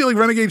kind of feel like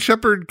Renegade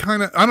Shepard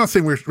I'm not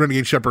saying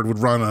Renegade Shepard would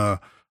run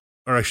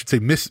or I should say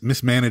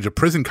mismanage a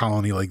prison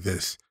colony like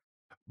this,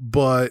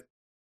 but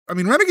I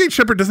mean, Renegade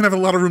Shepard doesn't have a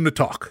lot of room to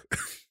talk.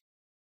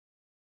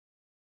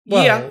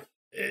 Well, yeah,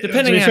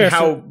 depending on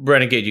how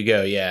renegade you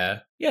go, yeah.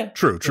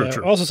 True.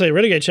 Also, say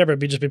Renegade Shepard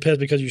be pissed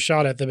because you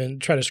shot at them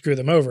and try to screw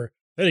them over.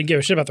 They didn't give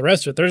a shit about the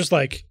rest of it. They're just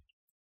like,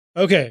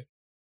 okay,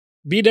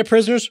 be dead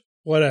prisoners,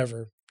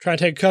 whatever. Try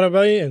to take a cut of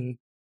me and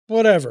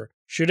whatever.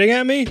 Shooting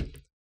at me,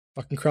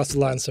 fucking cross the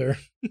line, sir.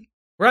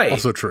 Right.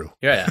 Also true.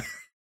 Yeah.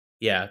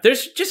 Yeah.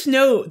 There's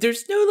no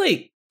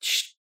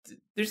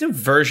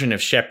version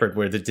of Shepard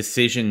where the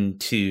decision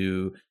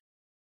to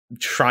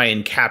try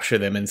and capture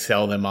them and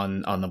sell them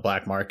on the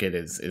black market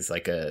is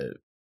like a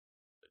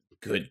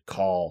good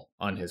call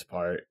on his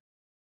part.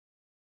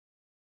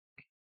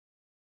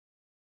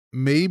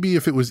 Maybe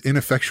if it was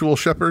ineffectual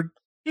Shepard,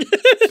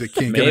 they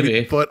can't get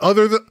Maybe. But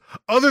other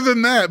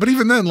than that, but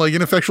even then, like,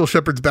 ineffectual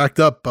Shepard's backed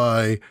up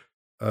by,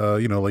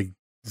 like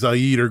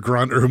Zaid or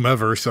Grunt or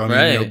whomever. So I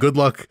mean, Right. Good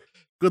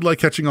luck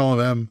catching all of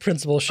them.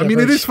 Principal Shepard. I mean,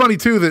 it is funny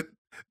too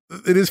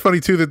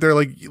that they're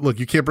like, look,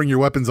 you can't bring your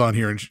weapons on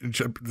here. And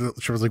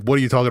Shepard's like, what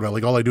are you talking about?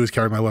 Like, all I do is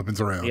carry my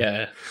weepons around.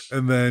 Yeah.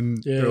 And then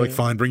they're like,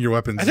 fine, bring your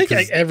weapons. I think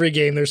like every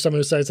game there's someone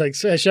who says like,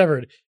 hey,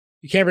 Shepard,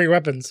 you can't bring your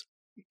weapons.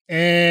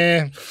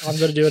 I'm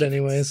going to do it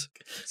anyways.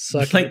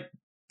 Suck. Like,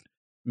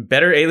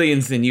 better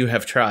aliens than you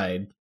have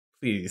tried.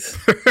 Please.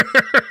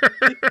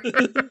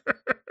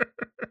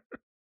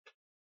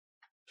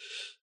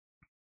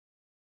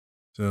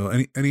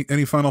 So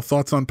any final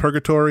thoughts on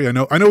Purgatory? I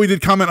know we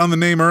did comment on the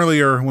name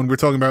earlier when we were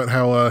talking about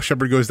how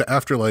Shepard goes to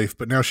Afterlife,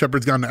 but now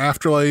Shepard's gone to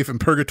Afterlife and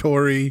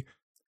Purgatory.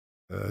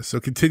 So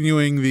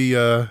continuing the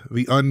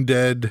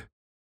undead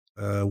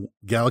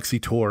galaxy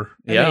tour.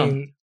 Yeah. I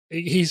mean,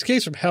 he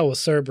escapes from hell with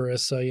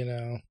Cerberus, so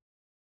I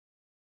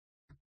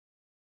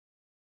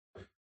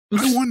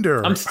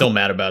wonder. I'm still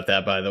mad about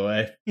that, by the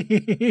way.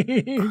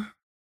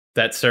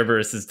 That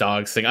Cerberus's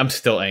dogs thing. I'm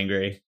still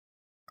angry.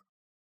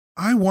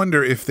 I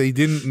wonder if they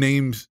didn't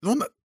name.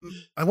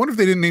 I wonder if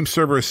they didn't name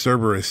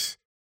Cerberus,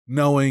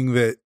 knowing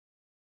that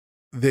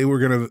they were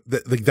gonna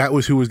that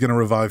was who was gonna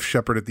revive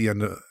Shepard at the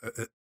end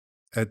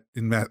at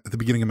the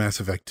beginning of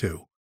Mass Effect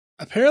 2.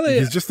 Apparently,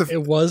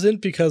 it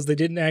wasn't because they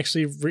didn't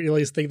actually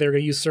really think they were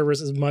going to use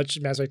Cerberus as much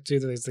in Mass Effect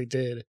 2 as they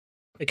did.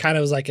 It kind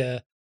of was like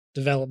a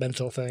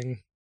developmental thing.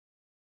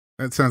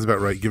 That sounds about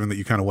right, given that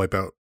you kind of wipe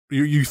out.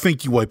 You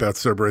think you wipe out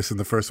Cerberus in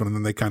the first one, and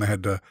then they kind of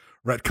had to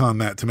retcon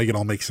that to make it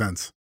all make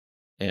sense.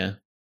 Yeah.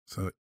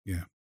 So,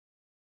 yeah.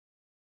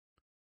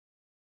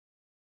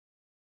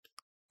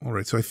 All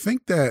right, so I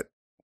think that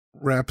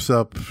wraps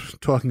up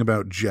talking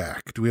about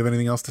Jack. Do we have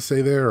anything else to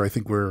say there? Or I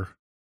think we're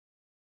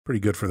pretty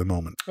good for the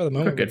moment.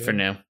 We're good for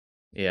now.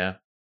 Yeah.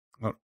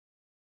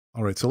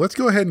 All right, so let's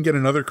go ahead and get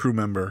another crew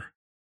member.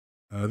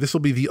 This will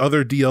be the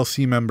other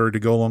DLC member to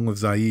go along with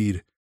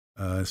Zaid.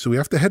 So we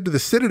have to head to the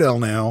Citadel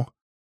now,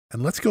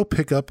 and let's go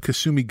pick up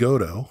Kasumi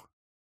Goto.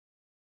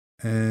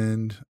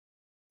 And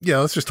yeah,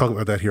 let's just talk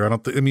about that here.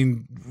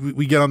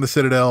 We get on the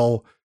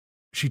Citadel.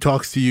 She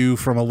talks to you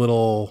from a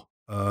little,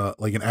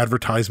 like an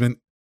advertisement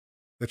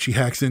that she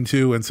hacks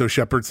into. And so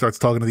Shepard starts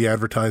talking to the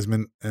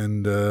advertisement,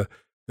 and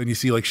then you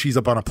see like she's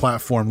up on a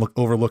platform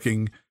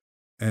overlooking,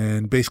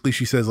 and basically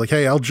she says like,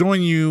 hey, I'll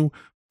join you,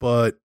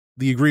 but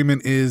the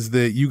agreement is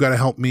that you got to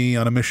help me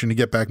on a mission to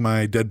get back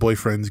my dead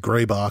boyfriend's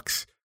gray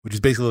box, which is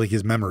basically like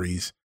his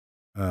memories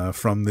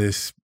from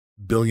this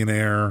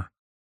billionaire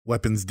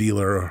weapons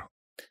dealer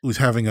who's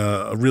having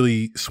a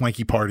really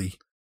swanky party.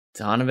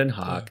 Donovan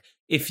Hawk.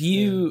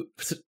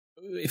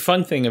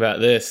 Fun thing about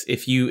this,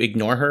 if you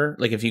ignore her,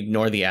 like if you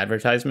ignore the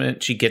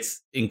advertisement, she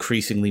gets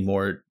increasingly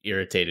more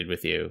irritated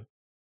with you.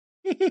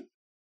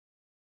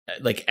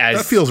 Like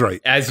that feels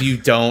right. As you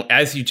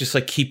just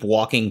like keep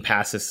walking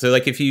past this. So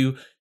like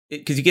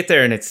because you get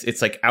there and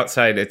it's like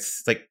outside,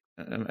 it's like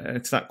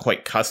it's not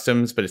quite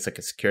customs, but it's like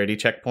a security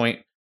checkpoint.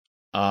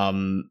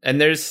 And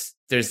there's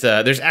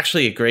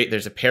actually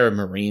there's a pair of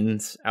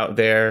Marines out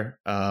there.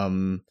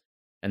 And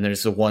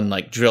there's the one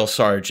like drill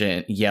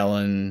sergeant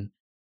yelling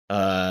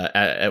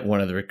at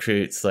one of the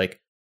recruits, like,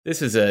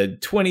 "This is a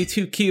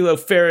 22 kilo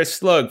ferrous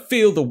slug.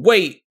 Feel the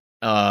weight."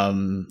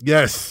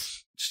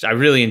 Yes. I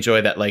really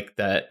enjoy that. Like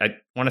that, I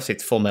want to say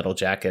it's Full Metal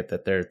Jacket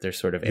that they're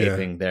sort of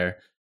aping there.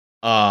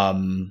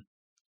 Yeah,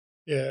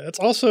 it's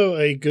also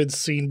a good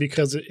scene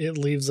because it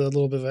leaves a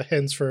little bit of a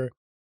hint for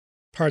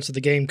parts of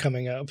the game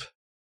coming up.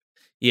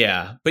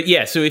 Yeah, but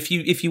yeah, so if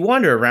you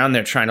wander around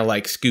there trying to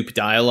like scoop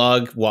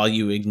dialogue while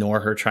you ignore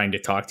her trying to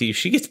talk to you,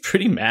 she gets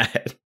pretty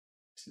mad.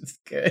 It's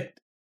good.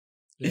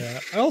 Yeah,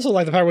 I also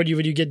like the part when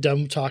you get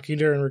done talking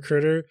to her and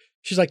recruit her,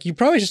 she's like, "You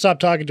probably should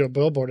stop talking to a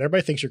billboard.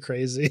 Everybody thinks you're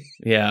crazy."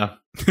 Yeah,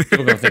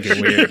 people don't think you're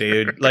weird,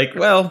 dude. Like,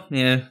 well,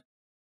 yeah.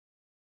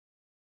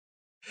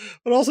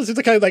 But also, it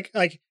seems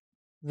like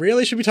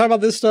really should we talk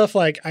about this stuff?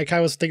 Like, I kind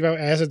of was thinking about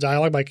as a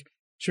dialogue, like,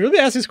 should we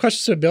really ask these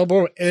questions to a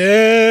billboard with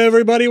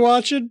everybody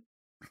watching?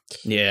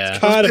 Yeah, it's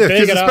kind of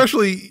big,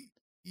 especially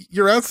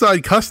you're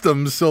outside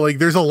customs, so like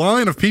there's a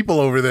line of people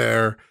over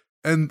there.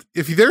 And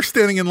if they're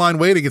standing in line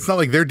waiting, it's not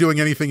like they're doing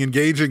anything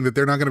engaging that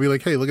they're not going to be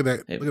like, "Hey, look at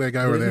that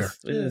guy over there."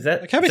 Is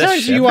that, like, how many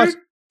times do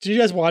you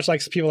guys watch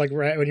like people like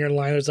right when you're in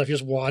line and stuff? You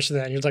just watch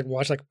that and you just like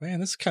watch like,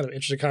 man, this is kind of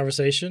interesting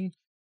conversation,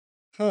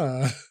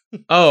 huh?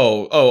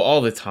 Oh,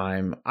 all the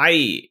time.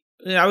 I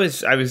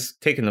was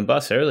taking the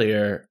bus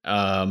earlier,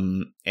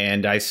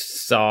 and I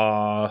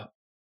saw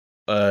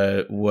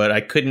what I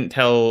couldn't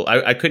tell.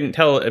 I couldn't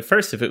tell at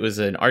first if it was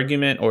an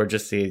argument or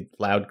just a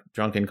loud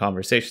drunken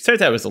conversation. It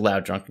turns out it was a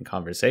loud drunken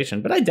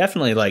conversation, but I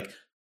definitely like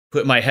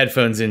put my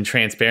headphones in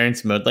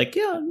transparency mode. Like,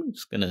 yeah, I'm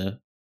just gonna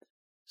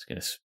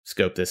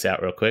scope this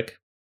out real quick.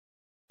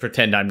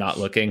 Pretend I'm not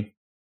looking.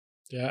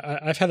 Yeah,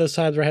 I've had those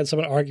times where I had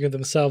someone argue with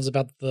themselves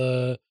about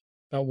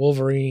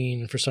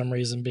Wolverine for some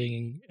reason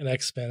being an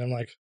X-Men. I'm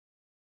like,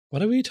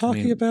 what are we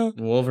talking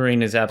about?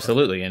 Wolverine is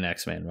absolutely an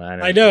X-Men.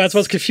 I know, that's what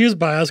I was confused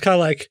by. I was kind of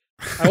like,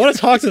 I want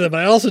to talk to them, but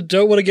I also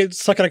don't want to get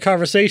stuck in a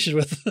conversation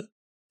with them.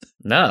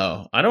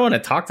 No, I don't want to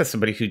talk to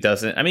somebody who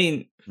doesn't. I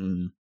mean,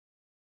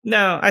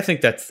 no, I think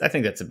that's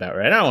about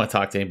right. I don't want to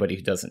talk to anybody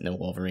who doesn't know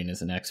Wolverine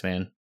is an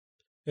X-Man.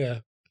 Yeah.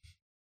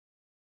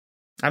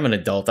 I'm an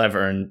adult. I've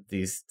earned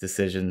these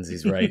decisions,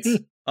 these rights.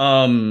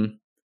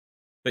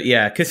 But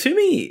yeah,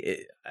 Kasumi,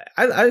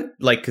 I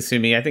like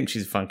Kasumi. I think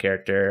she's a fun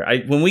character.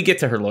 When we get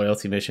to her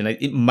loyalty mission,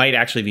 it might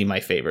actually be my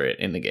favorite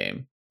in the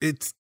game.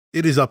 It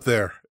is up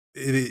there.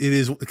 It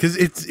is because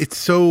it's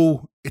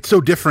so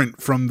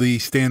different from the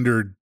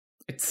standard.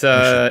 It's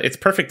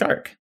Perfect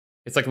Dark.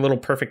 It's like a little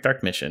Perfect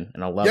Dark mission,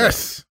 and I love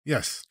it.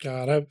 Yes.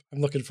 God, I'm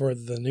looking forward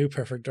to the new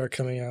Perfect Dark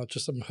coming out.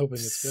 I'm hoping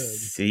it's good.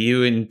 See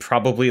you in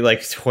probably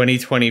like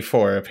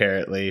 2024,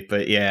 apparently.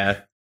 But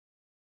yeah,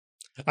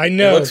 I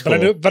know,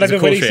 cool. but I've been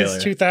cool waiting trailer.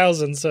 since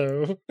 2000.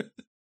 So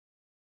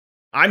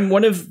I'm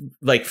one of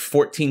like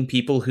 14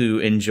 people who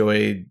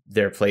enjoyed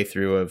their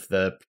playthrough of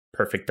the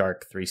Perfect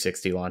Dark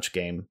 360 launch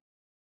game.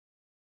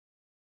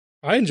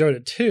 I enjoyed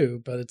it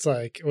too, but it's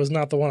like it was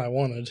not the one I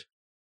wanted.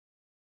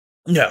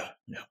 No.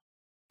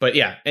 But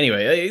yeah,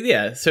 anyway,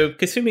 yeah. So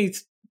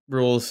Kasumi's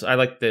rules. I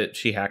like that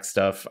she hacks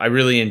stuff. I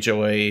really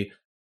enjoy.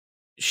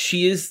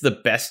 She is the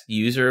best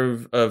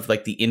user of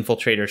like the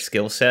infiltrator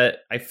skill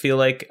set. I feel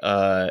like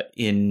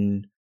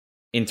in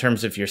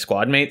terms of your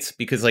squad mates,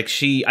 because like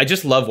I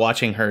just love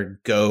watching her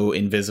go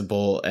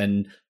invisible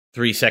and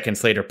 3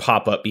 seconds later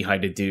pop up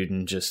behind a dude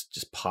and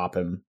just pop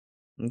him.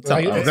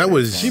 That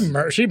was she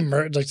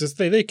merged like this.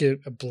 They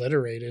get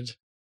obliterated.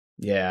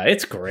 Yeah,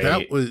 it's great.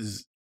 That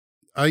was.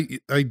 I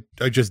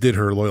just did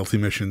her loyalty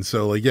mission,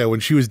 so like yeah, when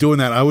she was doing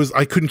that,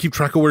 I couldn't keep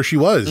track of where she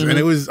was, and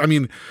it was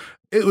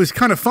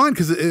kind of fun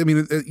because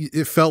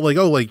it felt like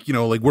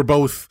like we're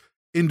both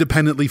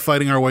independently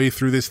fighting our way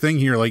through this thing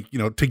here, like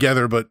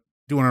together, but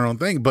doing our own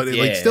thing. But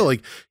like still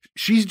like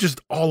she's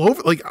just all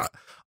over. Like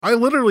I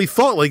literally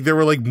thought like there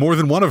were like more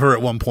than one of her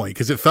at one point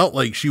because it felt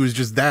like she was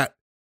just that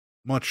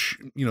much.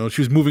 She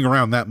was moving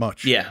around that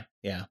much. Yeah.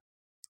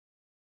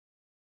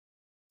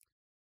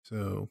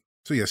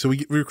 So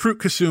we recruit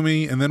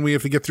Kasumi, and then we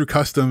have to get through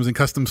customs, and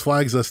customs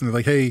flags us, and they're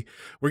like, "Hey,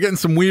 we're getting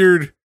some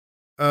weird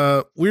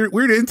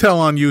intel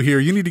on you here.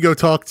 You need to go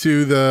talk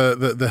to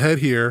the head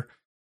here."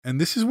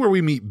 And this is where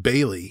we meet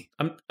Bailey.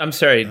 I'm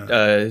sorry,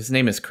 his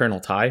name is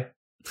Colonel Ty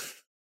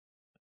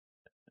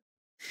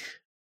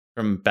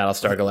from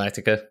Battlestar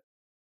Galactica.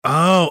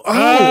 Oh,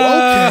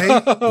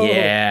 okay.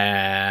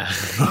 Yeah.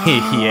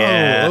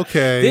 Yeah.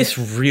 Okay. This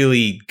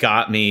really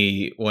got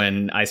me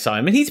when I saw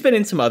him. And he's been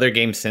in some other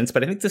games since,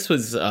 but I think this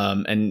was,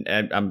 and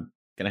I'm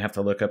going gonna have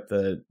to look up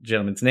the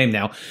gentleman's name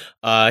now.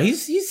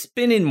 He's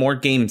been in more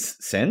games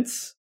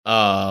since,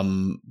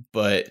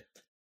 but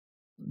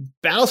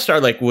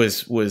Battlestar like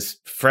was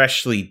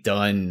freshly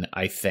done,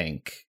 I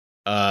think,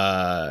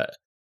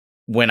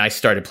 when I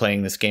started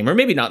playing this game, or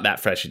maybe not that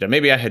freshly done.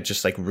 Maybe I had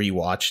just like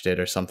rewatched it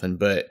or something,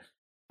 but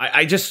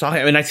I just saw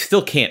him, and I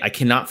still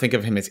cannot think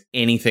of him as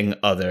anything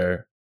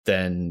other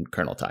than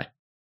Colonel Ty.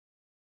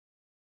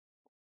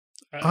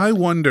 I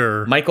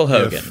wonder, Michael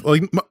Hogan. If,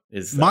 like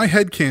my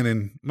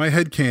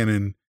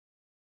headcanon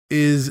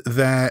is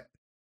that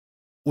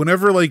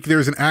whenever like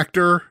there's an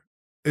actor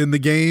in the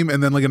game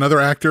and then like another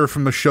actor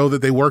from a show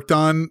that they worked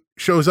on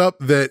shows up,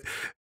 that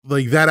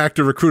like that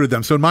actor recruited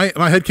them. So my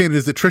headcanon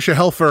is that Tricia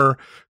Helfer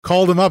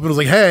called him up and was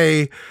like,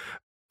 "Hey,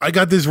 I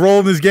got this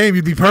role in this game.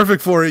 You'd be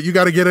perfect for it. You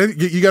got to get in.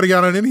 You got to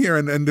get on in here."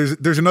 And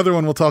there's another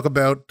one we'll talk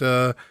about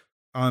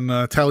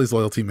on Tally's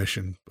loyalty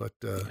mission. But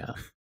yeah.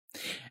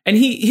 And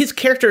his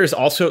character is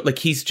also like,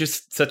 he's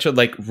just such a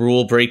like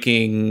rule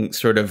breaking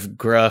sort of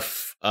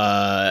gruff.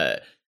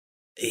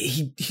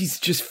 He's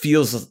just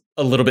feels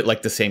a little bit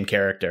like the same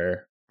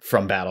character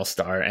from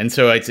Battlestar, and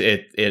so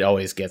it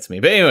always gets me.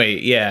 But anyway,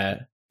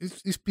 yeah,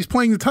 he's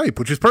playing the type,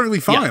 which is perfectly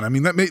fine. Yeah. I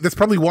mean, that's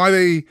probably why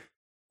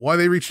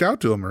they reached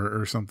out to him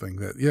or something.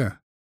 That yeah.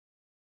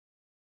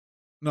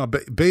 No,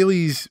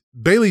 Bailey's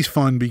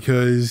fun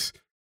because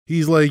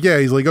he's like,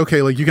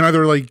 okay, like you can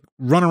either like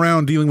run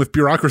around dealing with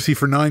bureaucracy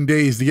for 9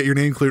 days to get your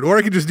name cleared, or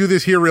I could just do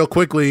this here real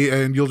quickly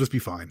and you'll just be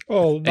fine.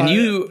 Oh, and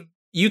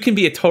you can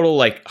be a total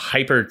like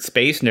hyper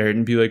space nerd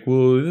and be like,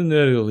 well, isn't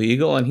that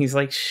illegal? And he's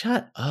like,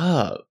 shut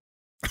up.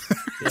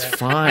 It's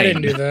fine. I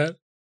didn't do that.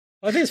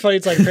 I think it's funny.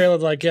 It's like parallel,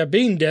 like, yeah,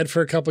 being dead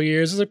for a couple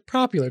years is a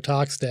popular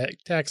tax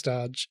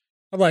dodge.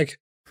 I'm like,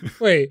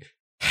 wait,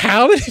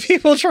 how many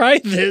people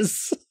tried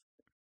this?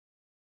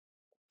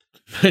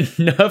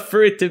 Enough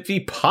for it to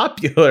be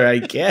popular, I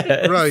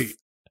guess. Right.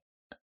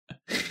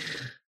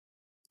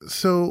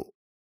 So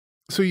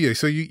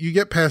you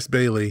get past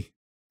Bailey,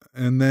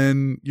 and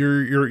then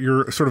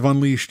you're sort of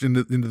unleashed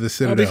into the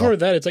Citadel. Well, before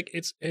that, it's like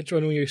it's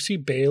when you see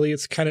Bailey,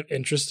 it's kind of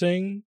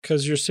interesting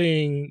because you're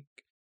seeing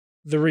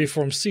the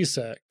reformed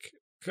CSEC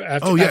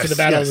after the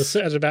battle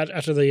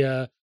after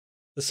the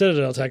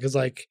Citadel attack. Is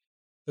like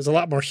there's a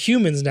lot more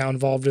humans now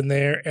involved in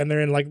there, and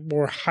they're in like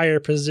more higher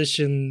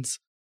positions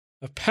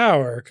of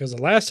power. Because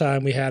the last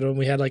time we had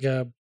like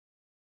they're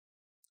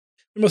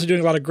mostly doing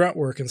a lot of grunt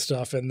work and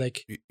stuff, and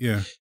like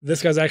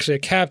this guy's actually a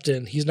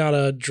captain. He's not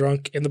a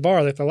drunk in the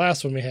bar like the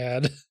last one we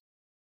had.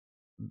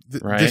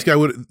 Right. This guy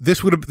would have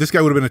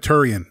been a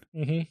Turian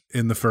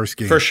in the first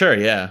game for sure.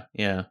 Yeah.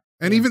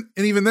 And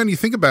even then, you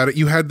think about it,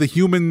 you had the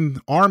human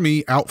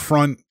army out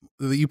front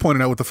that you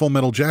pointed out with the Full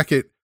Metal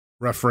Jacket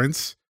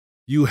reference.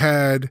 You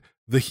had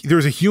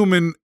there's a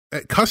human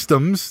at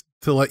customs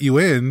to let you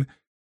in.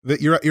 That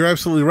you're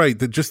absolutely right.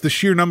 That just the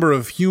sheer number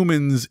of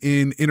humans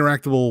in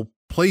interactable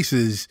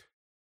places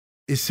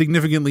is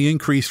significantly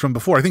increased from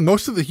before. I think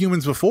most of the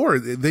humans before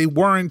they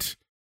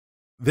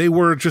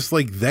were just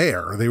like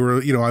there. They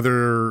were,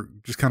 either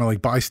just kind of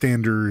like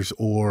bystanders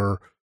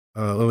or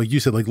like you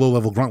said, like low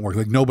level grunt work,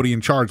 like nobody in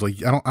charge. Like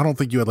I don't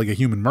think you had like a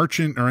human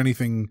merchant or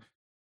anything.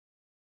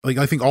 Like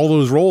I think all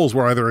those roles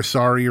were either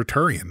Asari or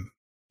Turian.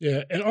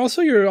 Yeah, and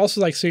also you're also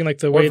like seeing like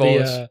the way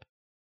the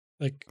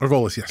like or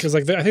Volus, yes, because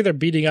like I think they're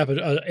beating up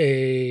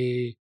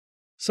a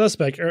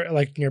suspect or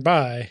like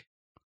nearby.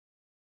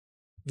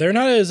 They're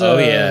not as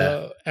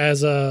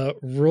as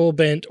rule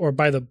bent or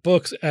by the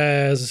books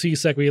as the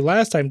CSEC we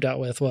last time dealt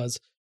with was.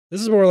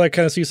 This is more like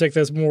kind of CSEC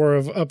that's more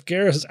of up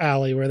Garrus'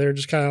 alley where they're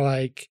just kind of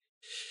like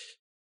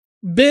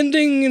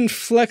bending and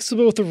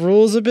flexible with the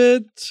rules a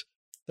bit.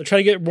 They're trying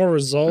to get more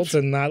results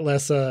and not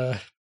less.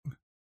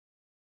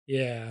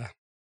 Yeah.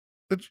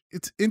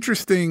 It's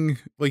interesting.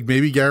 Like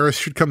maybe Garrus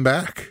should come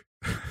back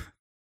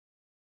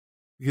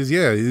because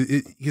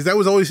because that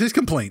was always his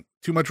complaint: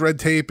 too much red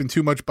tape and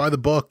too much by the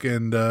book.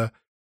 And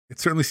it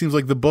certainly seems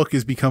like the book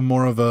has become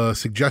more of a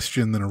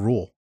suggestion than a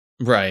rule.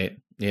 Right.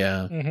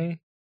 Yeah. Mm-hmm.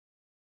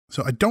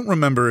 So I don't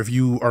remember if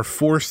you are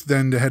forced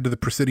then to head to the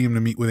Presidium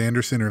to meet with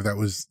Anderson, or if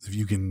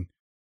you're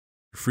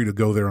free to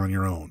go there on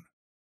your own.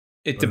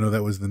 I know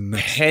that was the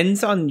next.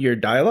 Depends on your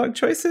dialogue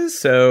choices.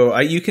 So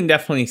you can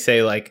definitely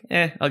say like,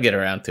 I'll get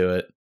around to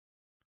it.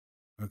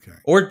 Okay.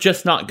 Or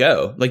just not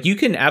go. Like you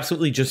can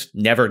absolutely just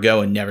never go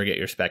and never get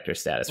your Spectre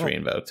status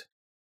reinvoked.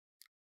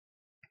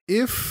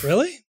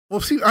 Really?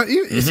 Well, see, I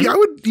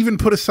would even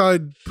put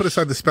aside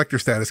the Spectre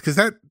status because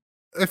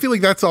I feel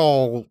like that's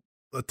all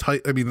a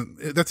tight. I mean,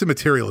 that's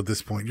immaterial at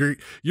this point.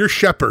 You're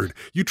Shepherd.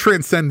 You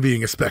transcend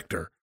being a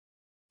Spectre.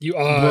 You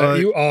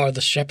are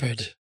the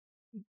Shepherd.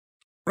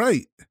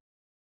 Right.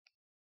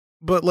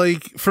 But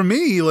like for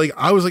me, like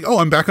I was like, oh,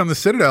 I'm back on the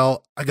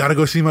Citadel. I got to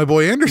go see my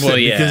boy Anderson. Well,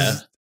 yeah.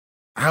 Because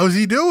how's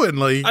he doing?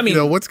 Like, I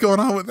mean, what's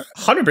going on with that?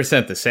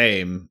 100% the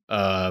same.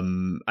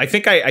 I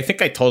think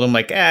I told him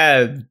like,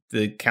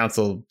 the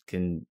council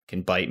can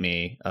bite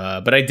me.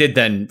 But I did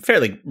then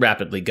fairly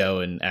rapidly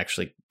go and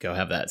actually go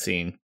have that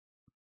scene.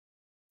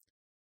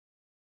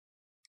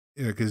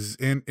 Yeah, because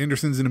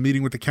Anderson's in a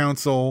meeting with the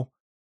council.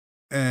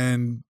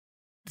 And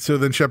so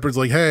then Shepard's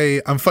like,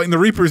 hey, I'm fighting the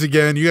Reapers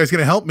again. You guys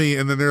gonna help me?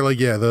 And then they're like,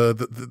 yeah,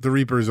 the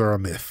Reapers are a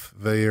myth.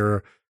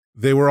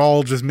 They were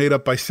all just made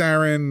up by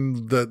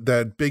Saren.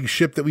 That big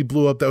ship that we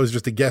blew up, that was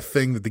just a Geth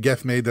thing that the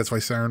Geth made. That's why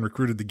Saren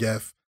recruited the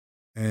Geth.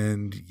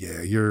 And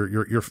yeah,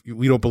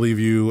 we don't believe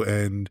you,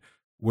 and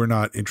we're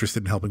not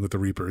interested in helping with the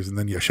Reapers. And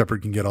then yeah,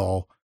 Shepard can get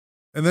all,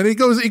 and then he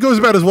goes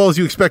about as well as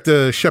you expect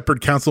a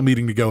Shepard council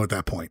meeting to go at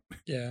that point.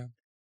 Yeah.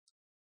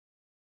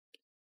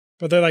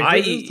 But they're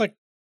like,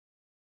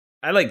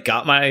 I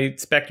got my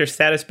Spectre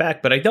status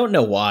back, but I don't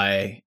know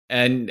why.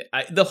 And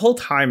the whole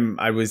time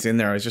I was in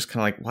there, I was just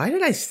kind of like, why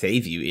did I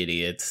save you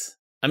idiots?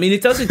 I mean,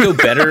 it doesn't go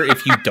better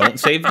if you don't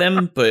save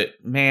them, but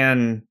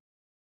man.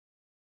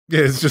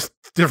 Yeah, it's just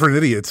different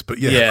idiots, but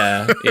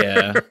yeah.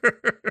 Yeah.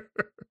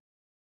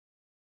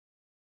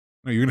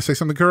 Are you going to say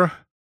something, Kura?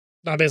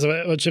 Not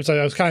basically what Chip said.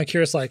 I was kind of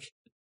curious, like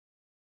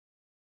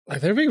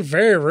they're being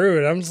very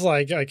rude. I'm just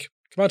like,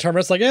 come on,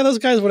 Terminus. Like, yeah, those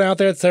guys went out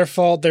there. It's their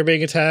fault. They're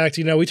being attacked.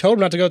 We told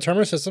them not to go to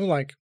Terminus system.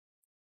 Like,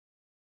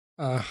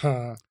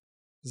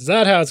 is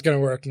that how it's going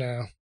to work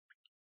now?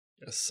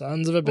 You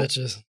sons of a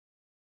bitches.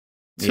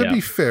 To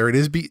be fair, it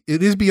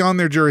is beyond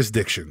their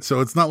jurisdiction. So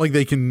it's not like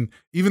they can,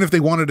 even if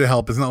they wanted to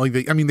help, it's not like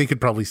they could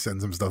probably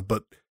send some stuff,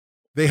 but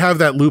they have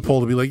that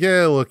loophole to be like,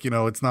 yeah, look,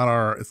 it's not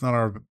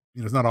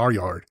our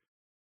yard.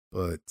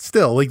 But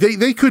still, like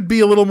they could be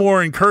a little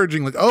more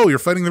encouraging, like, oh, you're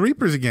fighting the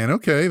Reapers again.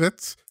 Okay,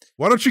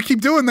 why don't you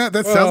keep doing that?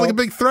 That sounds like a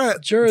big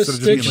threat.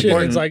 Jurisdiction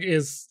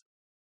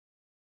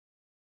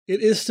it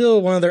is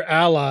still one of their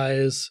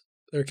allies.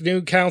 Their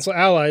new council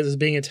allies is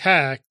being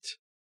attacked.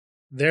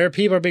 Their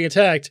people are being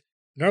attacked.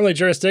 Normally,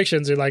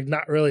 jurisdictions are like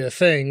not really a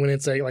thing when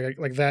it's like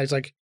that. It's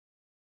like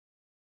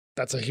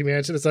that's a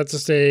humanitarian. That's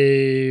just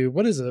a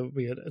what is it?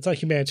 It's not a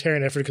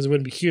humanitarian effort because it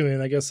wouldn't be human.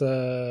 I guess.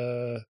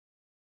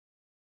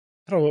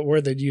 I don't know what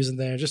word they'd use in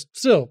there. Just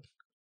still,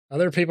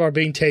 other people are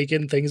being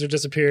taken. Things are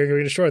disappearing or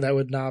being destroyed. That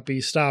would not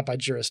be stopped by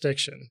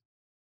jurisdiction.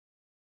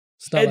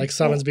 It's not like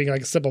someone's being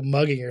like a simple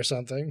mugging or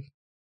something.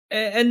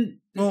 And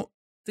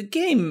the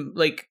game,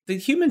 like the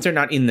humans are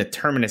not in the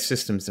terminus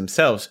systems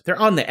themselves. They're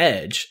on the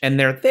edge and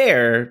they're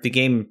there. The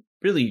game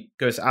really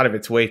goes out of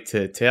its way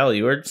to tell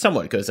you, or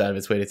somewhat goes out of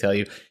its way to tell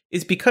you,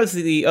 is because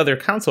the other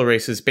council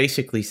races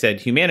basically said,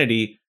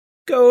 humanity,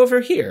 go over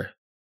here.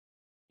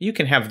 You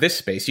can have this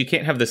space. You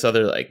can't have this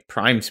other like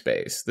prime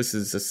space. This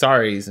is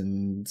Asaris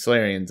and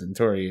Solarians and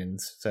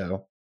Taurians.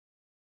 So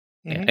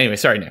anyway,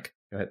 sorry, Nick.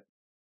 Go ahead.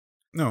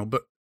 No,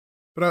 but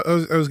I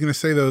was going to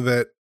say though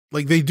that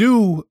like they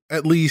do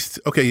at least,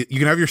 okay, you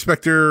can have your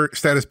Spectre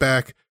status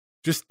back.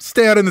 Just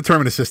stay out in the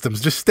terminus systems.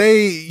 Just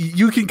stay.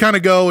 You can kind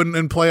of go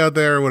and play out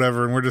there or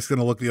whatever. And we're just going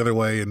to look the other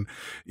way. And,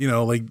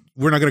 like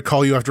we're not going to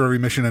call you after every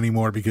mission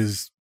anymore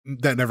because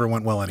that never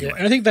went well anyway. Yeah,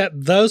 and I think that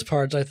those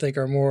parts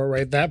are more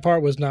right. That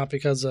part was not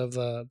because of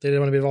they didn't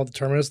want to be involved with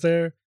Terminus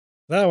there.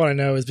 That one I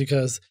know is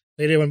because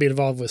they didn't want to be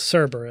involved with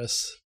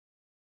Cerberus.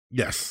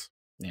 Yes.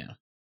 Yeah.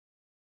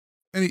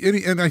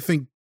 And I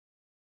think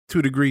to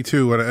a degree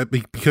too,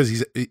 because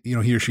he's he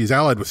or she's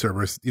allied with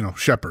Cerberus,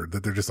 Shepard,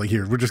 that they're just like,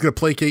 here, we're just going to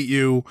placate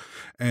you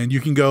and you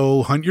can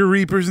go hunt your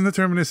Reapers in the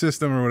Terminus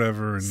system or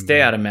whatever. And stay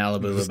out of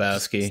Malibu,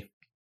 Lebowski.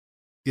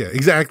 Yeah,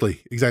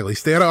 exactly.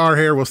 Stay out of our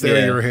hair. We'll stay out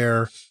of your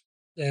hair.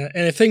 Yeah,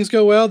 and if things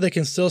go well, they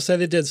can still say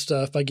they did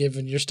stuff by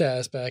giving your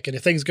status back. And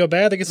if things go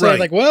bad, they can say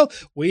like, "Well,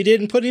 we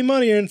didn't put any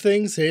money in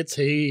things. It's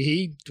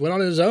he went on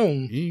his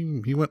own.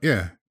 He went,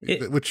 yeah."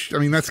 Which I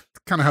mean, that's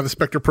kind of how the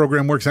Spectre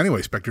program works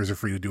anyway. Spectres are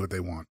free to do what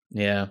they want.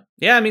 Yeah.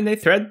 I mean, they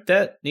thread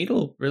that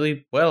needle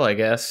really well, I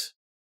guess.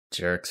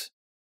 Jerks,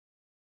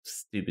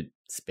 stupid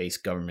space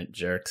government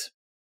jerks.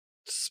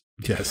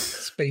 Yes,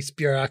 space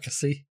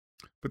bureaucracy.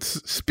 But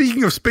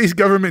speaking of space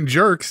government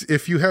jerks,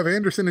 if you have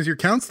Anderson as your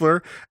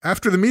counselor,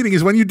 after the meeting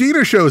is when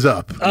Udina shows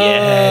up.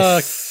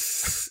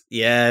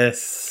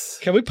 Yes.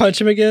 Can we punch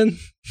him again?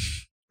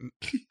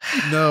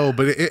 No,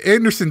 but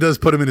Anderson does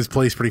put him in his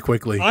place pretty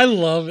quickly. I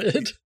love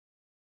it.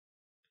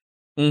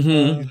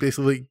 Mm-hmm.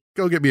 Basically,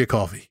 go get me a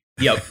coffee.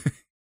 Yep.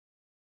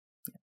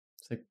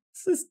 It's like,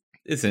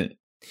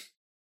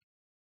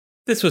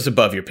 this was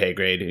above your pay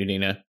grade,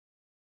 Udina.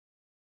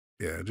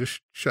 Yeah, just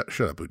shut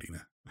up,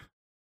 Udina.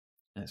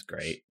 That's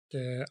great.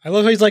 Yeah, I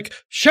love how he's like,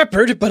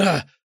 Shepard,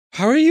 but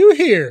how are you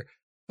here?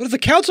 What if the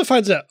council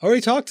finds out? I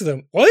already talked to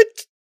them. What?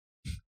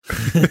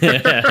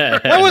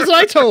 Why wasn't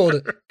I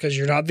told? Because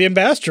you're not the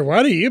ambassador.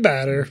 Why do you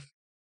matter?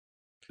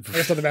 I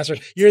guess not the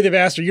ambassador. You're the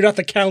ambassador. You're not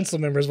the council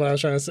member is what I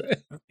was trying to say.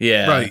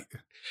 Yeah. Right.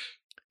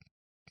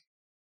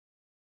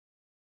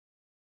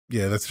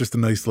 Yeah, that's just a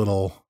nice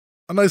little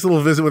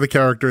visit with a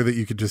character that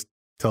you could just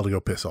tell to go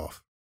piss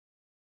off.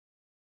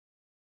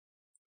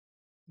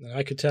 And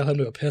I could tell him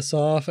to go piss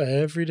off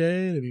every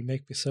day. It would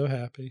make me so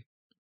happy.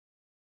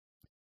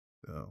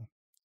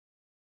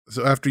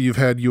 So after you've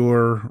had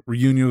your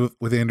reunion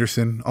with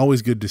Anderson,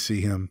 always good to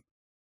see him.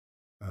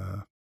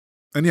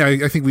 And yeah,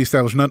 I think we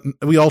established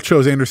we all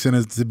chose Anderson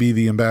as to be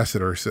the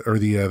ambassador or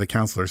the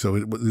counselor. So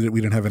we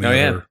didn't have any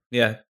other.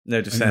 Yeah.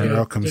 No dissent.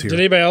 Outcomes did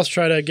anybody else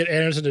try to get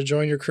Anderson to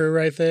join your crew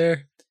right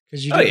there?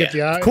 Because you didn't get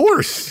the eye. Of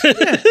course.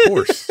 Of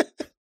course.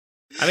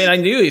 I mean, I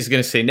knew he was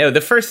going to say no.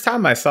 The first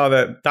time I saw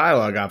that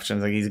dialogue option, I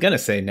was like, he's going to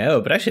say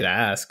no, but I should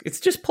ask. It's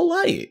just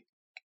polite.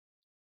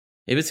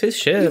 It was his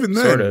ship, Even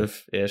then, sort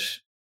of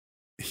ish.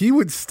 He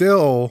would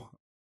still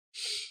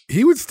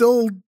be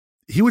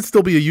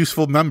a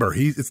useful member.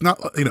 It's not,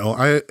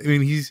 I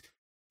mean, he's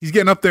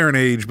getting up there in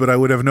age, but I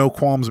would have no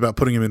qualms about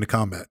putting him into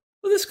combat.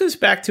 Well, this goes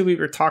back to we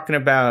were talking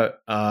about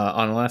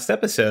on the last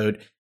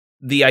episode,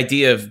 the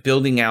idea of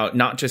building out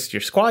not just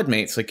your squad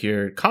mates, like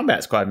your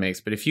combat squad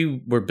mates, but if you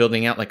were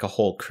building out like a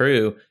whole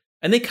crew,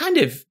 and they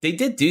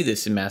did do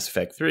this in Mass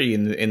Effect 3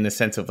 in the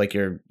sense of like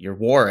your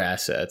war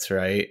assets,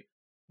 right?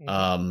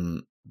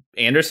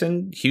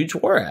 Anderson, huge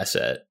war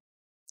asset.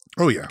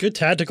 Oh yeah. Good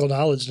tactical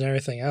knowledge and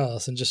everything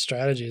else, and just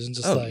strategies and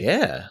just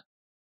yeah.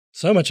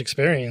 So much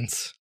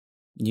experience.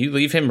 You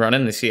leave him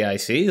running the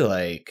CIC,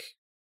 like,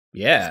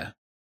 yeah.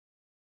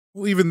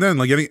 Well, even then,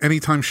 like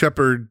anytime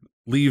Shepard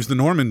leaves the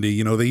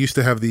Normandy, they used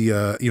to have the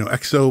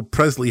XO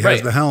Presley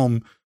has the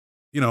helm.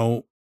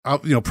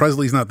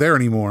 Presley's not there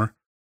anymore,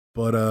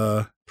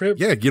 but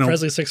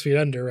Presley's 6 feet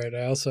under right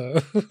now,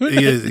 so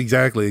he is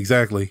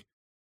exactly.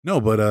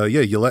 No, but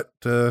you let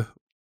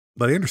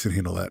Anderson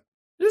handle that.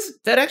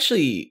 That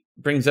actually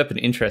brings up an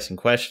interesting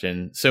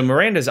question. So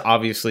Miranda's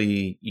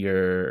obviously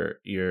your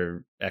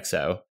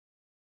XO,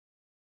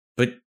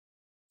 but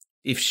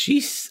if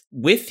she's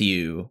with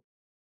you,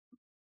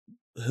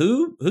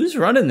 who's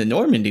running the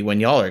Normandy when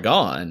y'all are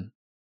gone?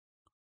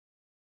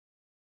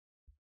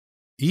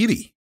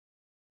 Edie.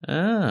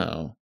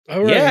 Oh.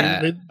 Oh,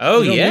 right.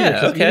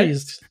 Yeah. Okay.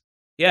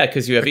 Yeah,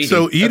 because you have Edie.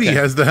 So Edie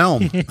has the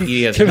helm.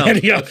 Edie has the helm.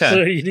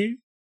 Okay. Edie.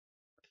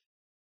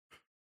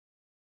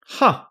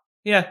 Huh.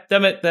 Yeah,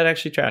 that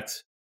actually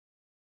tracks.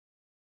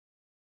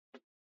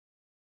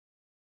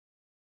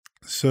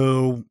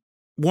 So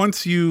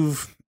once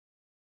you've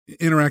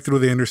interacted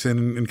with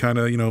Anderson and kind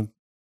of,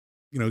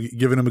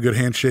 giving him a good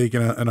handshake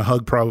and a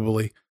hug,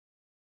 probably,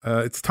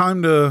 it's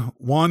time to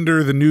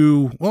wander the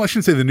new, well, I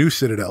shouldn't say the new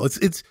Citadel.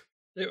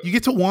 You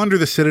get to wander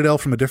the Citadel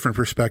from a different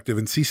perspective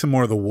and see some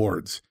more of the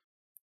wards.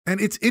 And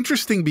it's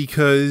interesting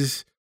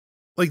because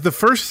like the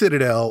first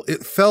Citadel,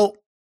 it felt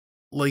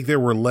like there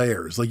were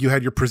layers. Like you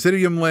had your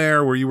Presidium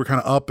layer where you were kind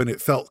of up and it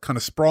felt kind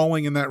of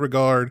sprawling in that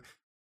regard.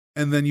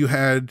 And then you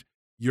had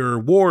your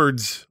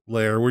wards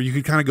layer where you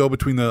could kind of go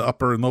between the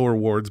upper and lower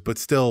wards, but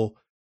still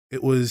they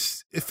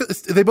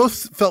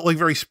both felt like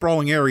very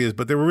sprawling areas,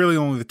 but there were really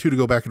only the two to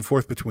go back and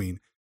forth between.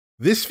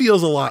 This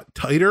feels a lot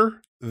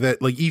tighter,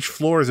 that like each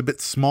floor is a bit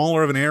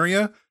smaller of an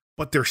area,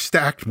 but they're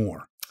stacked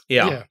more.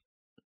 Yeah.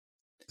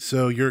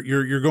 So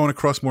you're going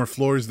across more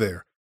floors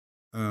there.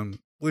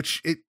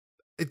 Which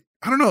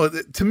I don't know.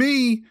 To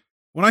me,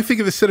 when I think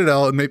of the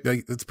Citadel, and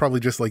maybe it's probably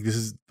just like this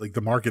is like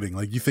the marketing.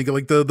 Like you think of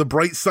like the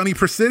bright sunny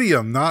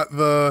Presidium, not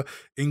the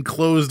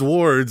enclosed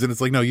wards. And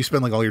it's like, no, you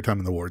spend like all your time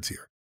in the wards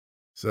here,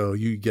 so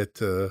you get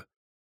to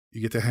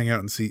hang out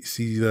and see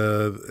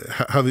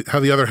how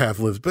the other half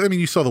lives. But I mean,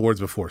 you saw the wards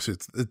before, so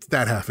it's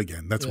that half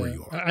again. That's where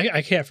you are.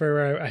 I can't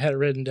I had it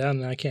written down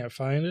and I can't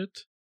find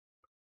it.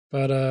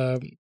 But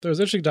there was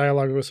interesting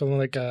dialogue with someone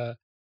like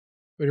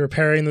they were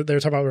talking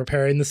about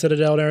repairing the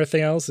Citadel and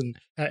everything else, and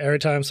every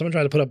time someone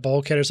tried to put a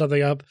bulkhead or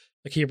something up,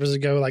 the keepers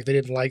would go like they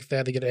didn't like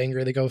that, they get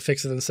angry, they go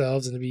fix it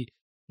themselves, and it'd be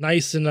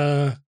nice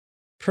and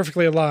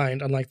perfectly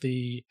aligned, unlike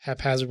the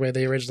haphazard way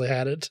they originally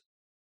had it.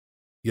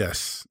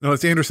 Yes. No,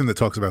 it's Anderson that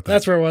talks about that.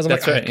 That's where it was.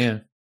 That's right, yeah.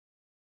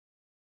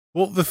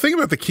 Well, the thing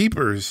about the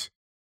keepers,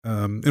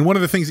 and one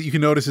of the things that you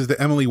can notice is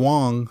that Emily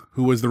Wong,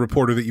 who was the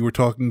reporter that you were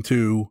talking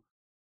to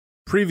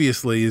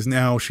previously, is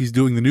now she's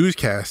doing the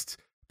newscasts.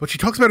 But she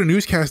talks about a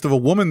newscast of a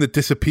woman that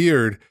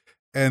disappeared,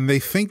 and they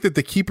think that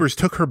the keepers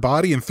took her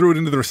body and threw it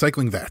into the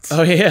recycling vats.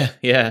 Oh,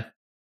 yeah.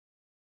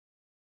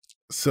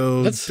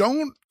 So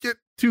don't get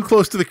too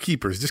close to the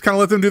keepers. Just kind of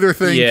let them do their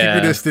thing. Keep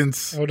your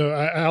distance. Oh, no,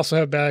 I also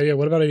have bad idea.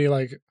 What about any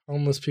like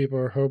homeless people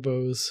or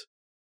hobos?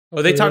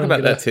 Oh, they talk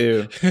about that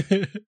too.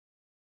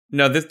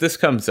 No, this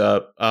comes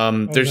up.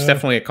 There's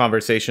definitely a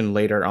conversation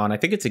later on. I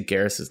think it's a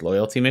Garrus's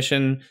loyalty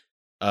mission.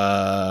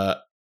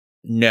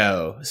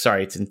 No,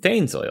 sorry, it's in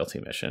Thane's loyalty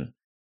mission,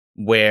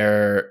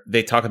 where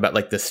they talk about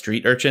like the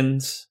street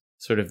urchins,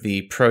 sort of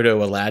the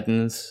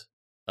proto-Aladdins.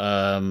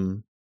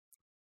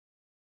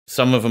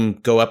 Some of them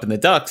go up in the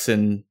ducts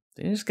and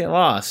they just get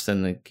lost,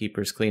 and the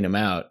keepers clean them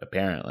out,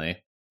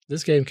 apparently.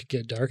 This game could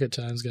get dark at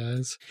times,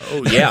 guys.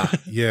 Oh, yeah.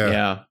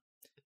 Yeah.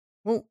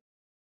 Well,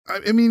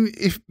 I mean,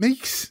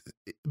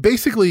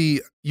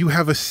 basically you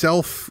have a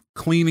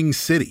self-cleaning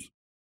city.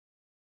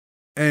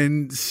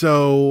 And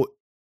so,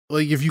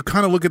 like, if you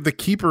kind of look at the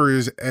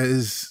keepers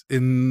as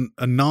in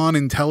a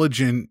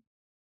non-intelligent,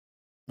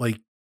 like,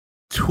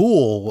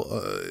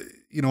 tool,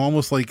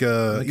 almost like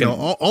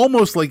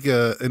almost like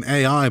an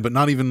AI, but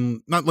not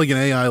like an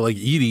AI like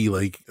Edie,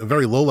 like a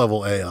very low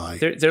level AI.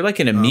 They're like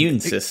an immune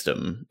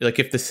system. Like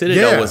if the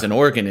Citadel was an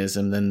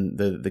organism, then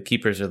the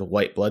keepers are the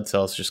white blood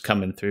cells just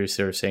coming through,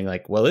 sort of saying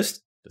like, well,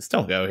 this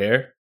don't go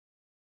here.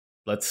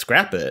 Let's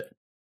scrap it.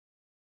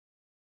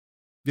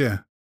 Yeah.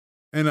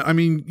 And I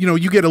mean,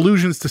 you get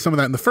allusions to some of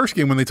that in the first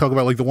game when they talk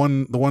about like the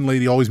one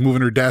lady always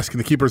moving her desk and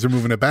the keepers are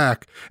moving it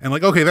back, and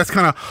like, okay, that's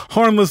kind of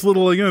harmless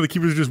little, the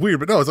keepers are just weird,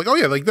 but no, it's like, oh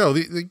yeah, like no,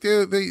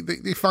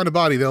 they find a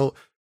body,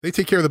 they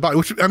take care of the body.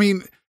 Which, I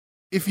mean,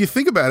 if you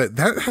think about it,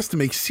 that has to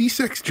make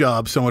C6's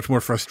job so much more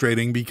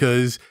frustrating,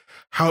 because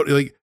how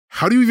do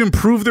you even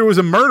prove there was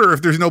a murder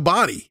if there's no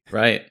body?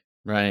 Right.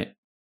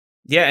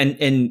 Yeah,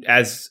 and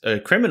as a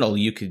criminal,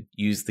 you could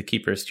use the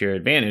keepers to your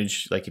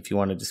advantage. Like if you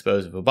want to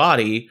dispose of a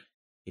body,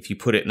 if you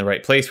put it in the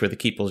right place where the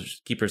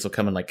keepers will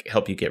come and like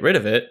help you get rid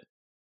of it,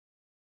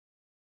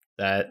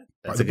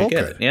 that's a good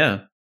get.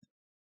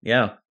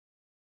 Yeah.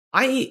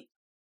 I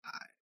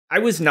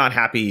was not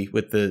happy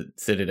with the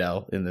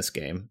Citadel in this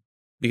game,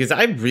 because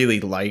I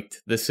really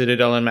liked the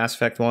Citadel in Mass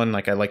Effect 1.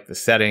 Like I liked the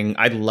setting.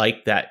 I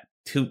liked that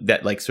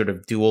like sort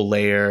of dual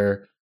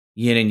layer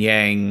yin and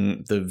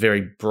yang, the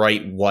very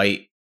bright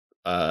white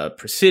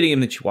Presidium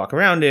that you walk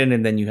around in,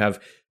 and then you have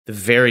the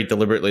very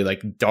deliberately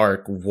like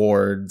dark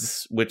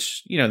wards,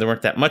 which there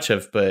weren't that much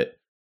of, but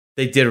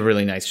they did a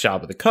really nice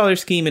job with the color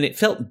scheme, and it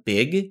felt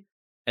big.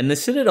 And the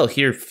Citadel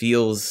here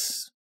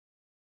feels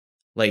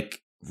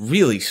like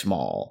really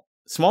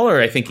smaller,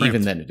 I think, cramped.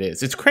 Even than it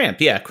is. It's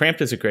cramped. Yeah, cramped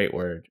is a great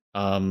word.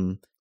 And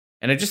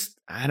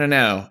I don't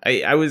know.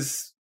 I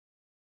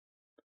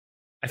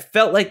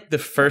felt like the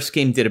first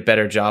game did a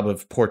better job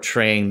of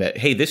portraying that,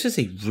 hey, this is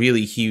a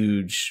really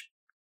huge,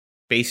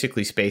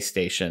 basically space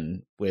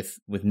station with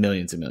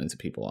millions and millions of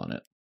people on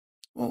it.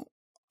 Well,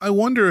 I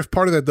wonder if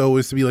part of that though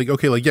is to be like,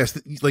 okay, like, yes,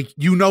 like,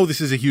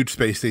 this is a huge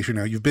space station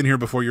now. You've been here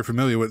before, you're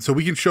familiar with it. So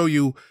we can show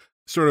you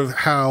sort of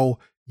how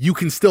you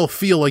can still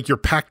feel like you're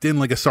packed in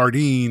like a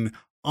sardine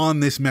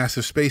on this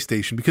massive space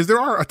station, because there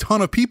are a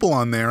ton of people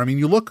on there. I mean,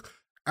 you look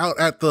out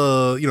at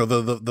the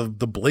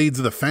the blades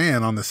of the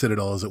fan on the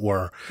Citadel, as it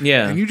were.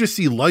 Yeah. And you just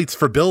see lights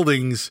for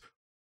buildings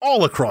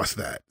all across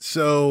that.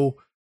 So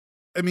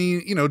I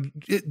mean,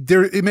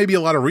 it may be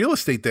a lot of real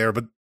estate there,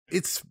 but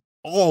it's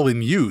all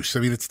in use. I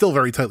mean, it's still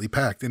very tightly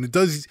packed, and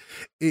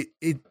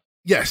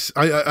yes,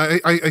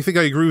 I think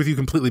I agree with you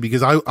completely,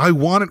 because I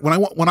wanted,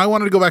 when I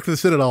wanted to go back to the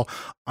Citadel,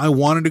 I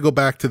wanted to go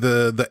back to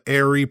the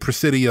airy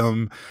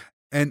Presidium,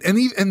 and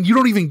you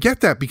don't even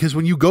get that, because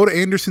when you go to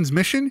Anderson's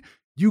mission,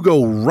 you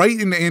go right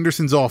into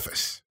Anderson's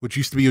office, which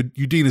used to be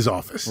Udina's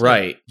office.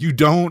 Right. You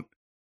don't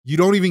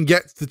even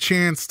get the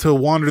chance to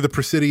wander the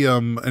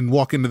Presidium and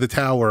walk into the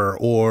tower,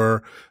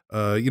 or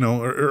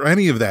or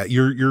any of that.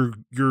 You're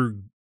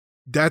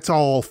that's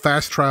all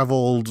fast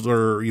traveled,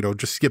 or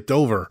just skipped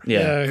over.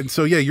 Yeah. And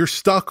so you're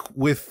stuck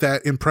with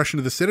that impression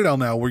of the Citadel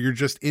now, where you're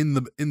just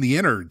in the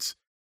innards,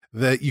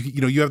 that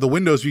you have the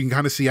windows you can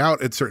kind of see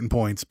out at certain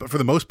points, but for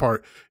the most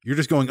part you're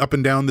just going up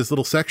and down this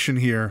little section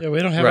here. Yeah,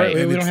 we don't have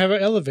we don't have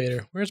an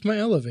elevator. Where's my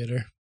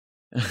elevator?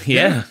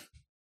 Yeah.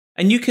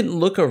 And you can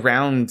look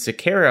around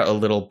Zakera a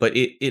little, but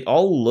it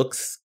all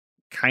looks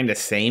kind of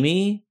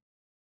samey.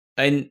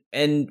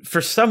 And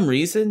for some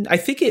reason, I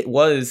think it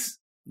was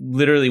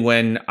literally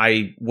when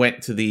I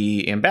went to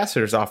the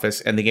ambassador's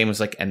office and the game was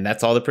like, and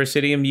that's all the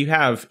Presidium you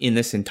have in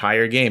this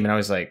entire game. And I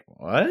was like,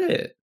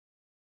 what?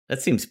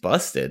 That seems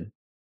busted.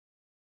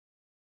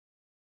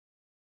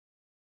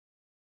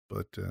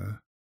 But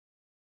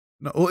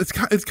no, well,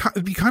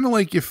 it'd be kind of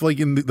like if, like,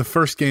 in the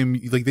first game,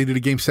 like they did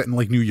a game set in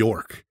like New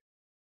York,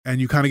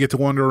 and you kind of get to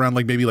wander around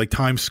like maybe like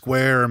Times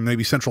Square and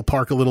maybe Central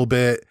Park a little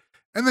bit,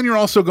 and then you're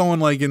also going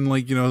like in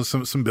like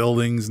some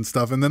buildings and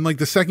stuff, and then like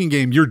the second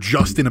game you're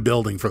just in a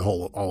building for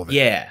all of it.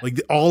 Yeah,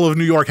 like all of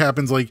New York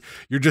happens like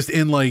you're just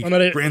in like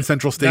Grand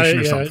Central Station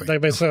or something.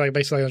 Like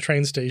basically a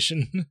train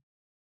station.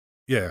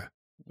 Yeah,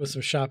 with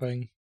some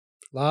shopping,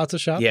 lots of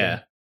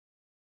shopping.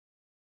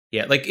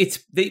 Yeah, like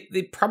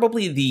they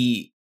probably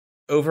the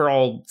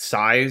overall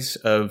size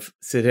of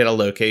Citadel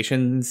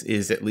locations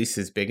is at least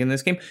as big in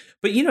this game.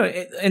 But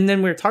and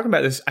then we were talking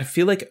about this, I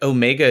feel like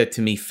Omega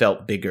to me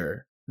felt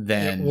bigger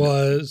than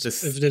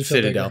the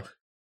Citadel.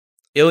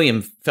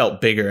 Ilium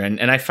felt bigger,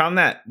 and I found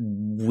that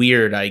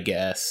weird, I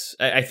guess.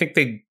 I think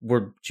they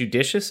were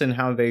judicious in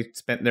how they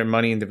spent their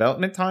money and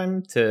development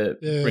time to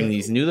bring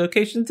these new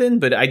locations in,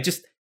 but I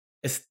don't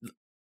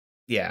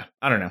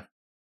know.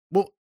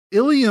 Well,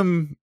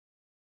 Ilium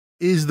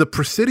is the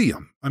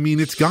Presidium. I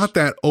mean, it's got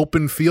that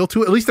open feel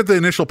to it, at least at the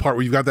initial part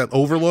where you've got that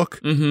overlook.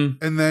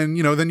 Mm-hmm. And then,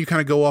 then you kind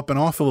of go up and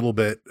off a little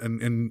bit,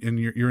 and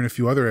you're in a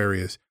few other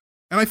areas.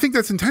 And I think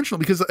that's intentional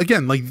because,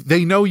 again, like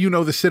they know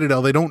the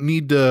Citadel. They don't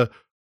need to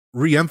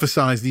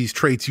re-emphasize these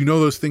traits.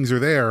 Those things are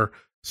there.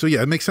 So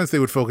yeah, it makes sense they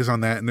would focus on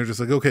that. And they're just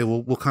like, okay,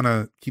 we'll kind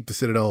of keep the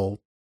Citadel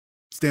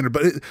standard.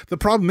 But the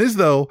problem is,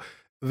 though,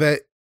 that,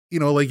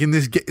 like in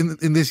this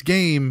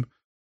game,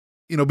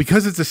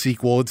 because it's a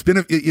sequel, it's been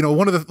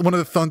one of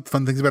the fun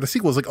things about a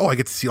sequel is like, oh, I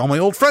get to see all my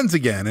old friends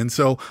again. And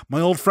so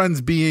my old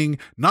friends being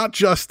not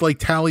just like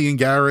Tally and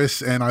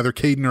Garrus and either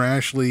Caden or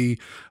Ashley,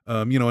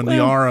 and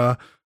Liara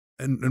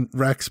and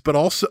Rex, but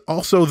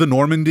also the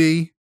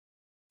Normandy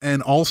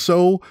and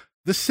also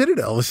the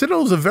Citadel. The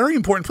Citadel is a very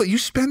important place. You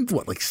spend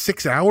like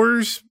 6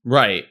 hours,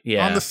 right?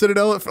 Yeah, on the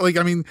Citadel.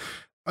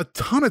 a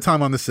ton of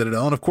time on the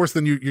Citadel, and of course,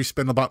 then you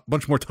spend a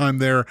bunch more time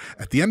there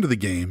at the end of the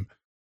game.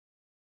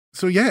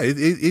 So yeah,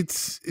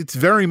 it's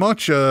very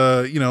much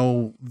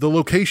the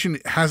location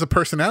has a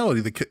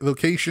personality. The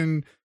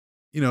location,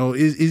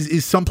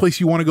 is someplace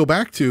you want to go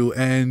back to,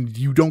 and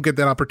you don't get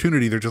that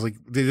opportunity. They're just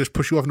they just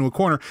push you off into a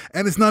corner,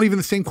 and it's not even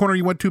the same corner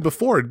you went to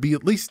before. It'd be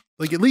at least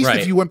right.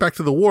 If you went back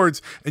to the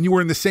wards and you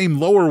were in the same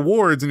lower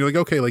wards, and you're like,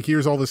 okay, like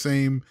here's all the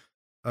same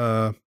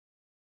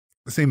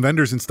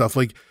vendors and stuff.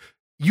 Like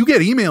you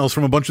get emails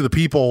from a bunch of the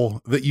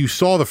people that you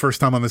saw the first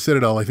time on the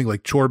Citadel. I think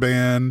like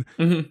Chorban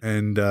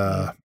and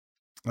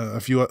a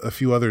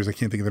few others. I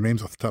can't think of their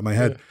names off the top of my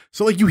head. Yeah.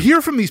 So like you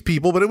hear from these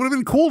people, but it would have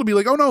been cool to be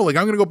like, oh no, like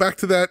I'm going to go back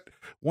to that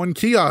one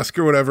kiosk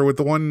or whatever with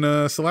the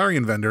one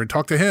Solarian vendor and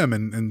talk to him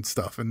and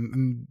stuff.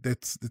 And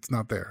it's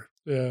not there.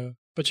 Yeah.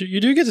 But you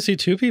do get to see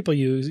two people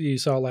you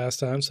saw last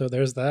time. So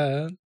there's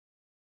that.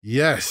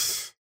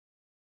 Yes.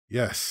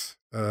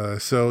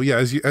 So yeah,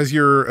 as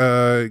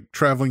you're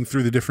traveling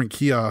through the different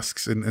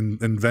kiosks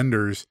and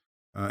vendors,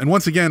 and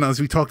once again, as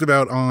we talked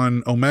about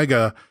on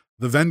Omega,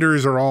 the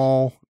vendors are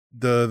all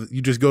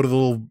you just go to the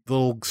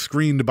little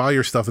screen to buy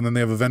your stuff, and then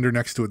they have a vendor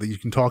next to it that you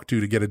can talk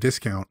to get a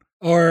discount.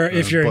 Or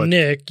if you're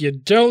Nick, you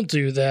don't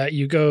do that.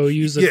 You go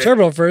use the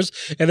terminal first,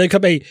 and then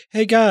come,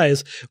 hey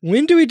guys,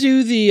 when do we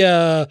do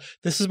the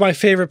this is my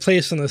favorite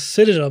place in the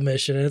Citadel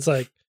mission? And it's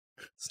like,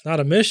 it's not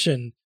a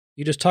mission.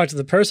 You just talk to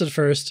the person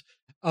first,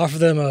 offer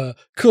them a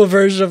cool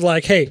version of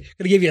like, hey,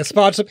 gonna give you a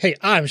sponsorship. Hey,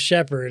 I'm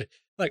Shepard.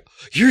 Like,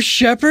 you're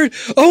Shepard?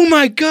 Oh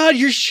my God,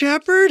 you're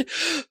Shepard?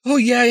 Oh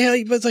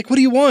yeah. But it's like, what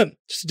do you want?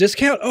 Just a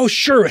discount? Oh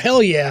sure,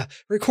 hell yeah.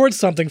 Record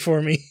something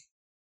for me.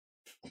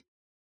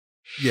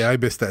 Yeah, I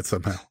missed that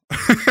somehow.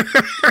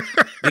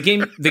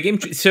 The game.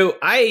 So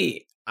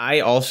I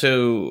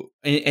also,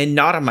 and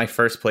not on my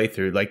first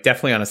playthrough, like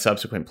definitely on a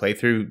subsequent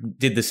playthrough,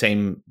 did the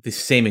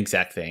same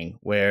exact thing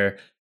where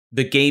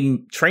the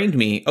game trained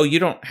me. Oh, you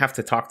don't have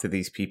to talk to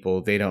these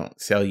people. They don't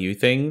sell you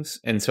things.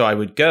 And so I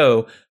would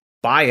go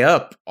buy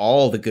up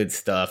all the good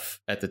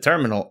stuff at the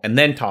terminal and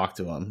then talk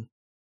to them.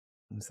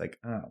 It's like,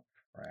 oh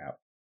crap.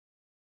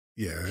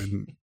 Yeah,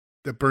 and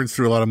that burns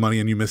through a lot of money,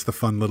 and you miss the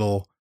fun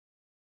little,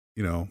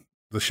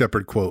 the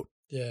Shepard quote.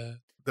 Yeah,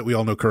 that we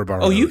all know Kurabara.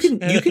 Oh, you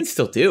can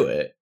still do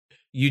it.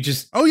 You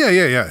just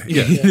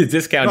The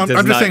discount. No,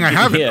 I'm just saying I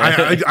haven't. Yeah.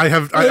 I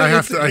have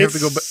to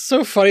go back.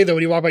 So funny though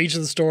when you walk by each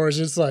of the stores,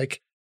 it's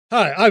like,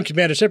 hi, I'm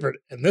Commander Shepard,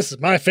 and this is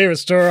my favorite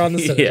store on the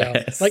Citadel.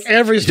 Yes. Like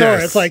every store,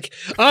 It's like,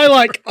 I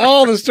like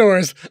all the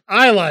stores.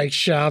 I like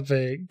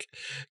shopping.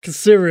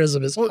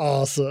 Consumerism is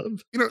awesome.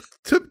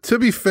 To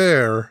be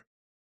fair,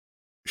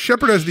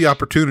 Shepard has the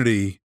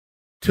opportunity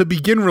to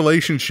begin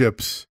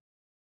relationships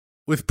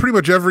with pretty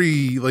much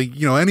every,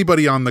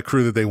 anybody on the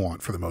crew that they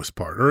want for the most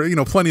part, or,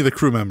 plenty of the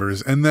crew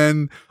members. And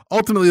then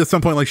ultimately at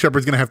some point, like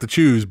Shepard's going to have to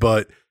choose,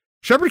 but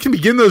Shepard can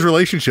begin those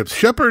relationships.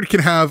 Shepard can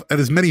have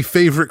as many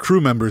favorite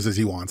crew members as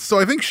he wants. So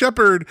I think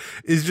Shepard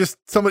is just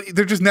somebody,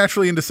 they're just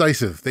naturally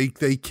indecisive. They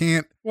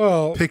can't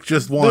pick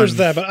just one. There's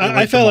that, but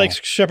I felt like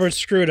Shepard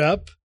screwed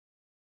up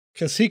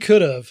because he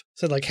could have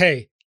said like,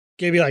 hey,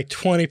 give me like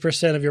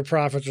 20% of your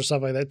profits or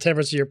something like that, 10%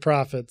 of your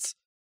profits,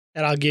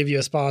 and I'll give you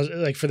a sponsor,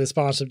 like for the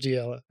sponsorship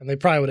deal. And they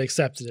probably would have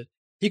accepted it.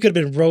 He could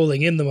have been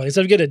rolling in the money.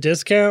 Instead of getting a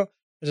discount,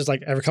 just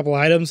like every couple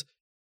items,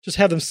 just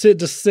have them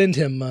just send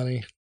him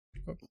money.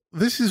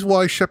 This is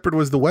why Shepard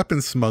was the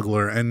weapons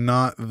smuggler and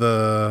not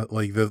the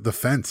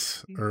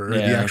fence or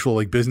the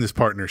actual business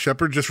partner.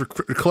 Shepard just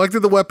collected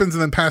the weapons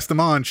and then passed them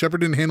on.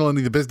 Shepard didn't handle any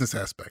of the business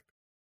aspect.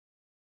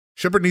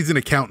 Shepard needs an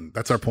accountant.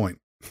 That's our point.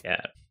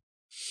 Yeah.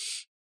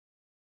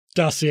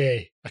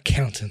 Dossier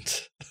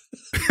accountant.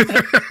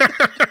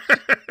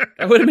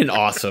 That would have been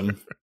awesome.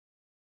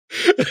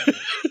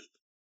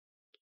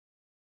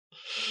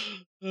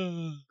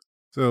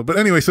 But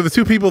anyway, so the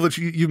two people that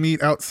you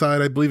meet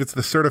outside, I believe it's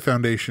the Certa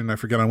Foundation. I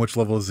forget on which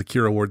level of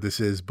Zakira Ward this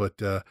is,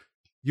 but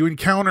you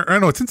encounter,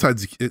 it's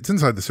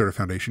inside the Certa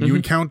Foundation. You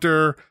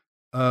encounter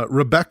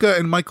Rebecca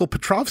and Michael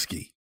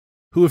Petrovsky,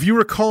 who, if you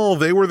recall,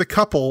 they were the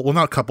couple. Well,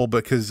 not couple,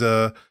 because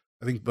I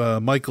think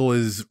Michael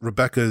is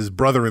Rebecca's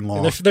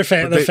brother-in-law. They're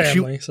family.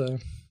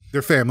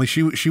 Their family.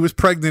 She was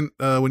pregnant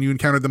when you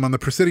encountered them on the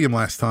Presidium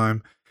last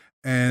time,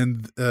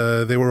 and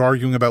they were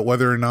arguing about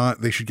whether or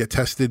not they should get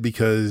tested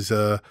because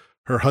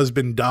her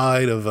husband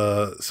died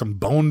of some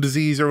bone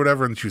disease or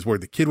whatever, and she was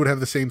worried the kid would have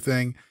the same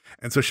thing.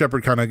 And so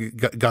Shepard kind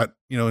of got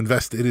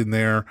invested in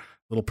their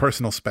little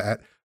personal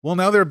spat. Well,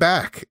 now they're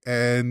back,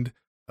 and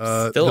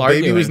the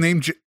baby was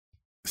named.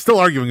 Still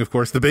arguing, of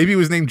course. The baby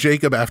was named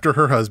Jacob after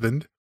her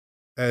husband.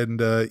 And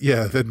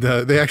then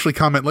they actually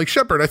comment like,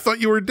 Shepard, I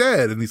thought you were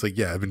dead. And he's like,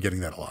 yeah, I've been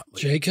getting that a lot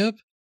lately. Jacob?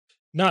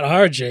 Not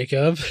our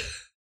Jacob.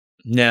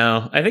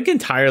 No, I think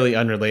entirely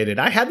unrelated.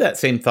 I had that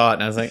same thought,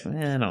 and I was like,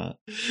 I don't.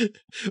 It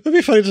would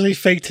be funny if he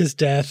faked his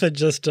death and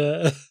just...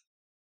 It's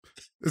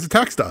a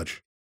tax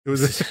dodge. It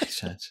was a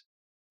tax dodge.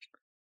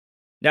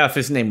 Now, if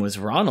his name was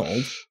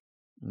Ronald,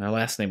 and our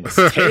last name was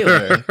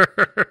Taylor,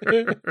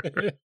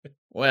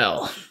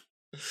 well...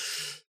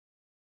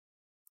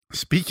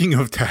 Speaking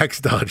of tax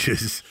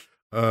dodges,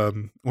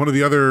 One of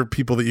the other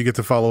people that you get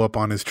to follow up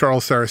on is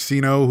Charles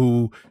Saraceno,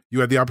 who you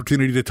had the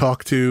opportunity to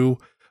talk to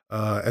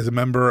as a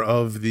member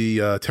of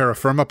the Terra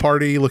Firma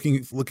party,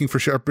 looking for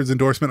Shepard's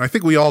endorsement. I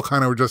think we all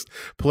kind of were just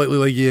politely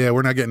like, yeah,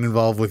 we're not getting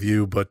involved with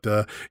you, but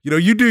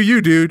you do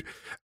you, dude.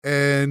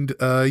 And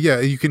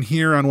you can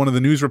hear on one of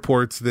the news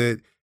reports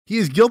that he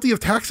is guilty of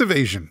tax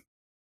evasion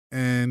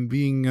and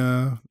being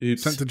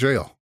sent to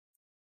jail.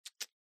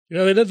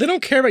 They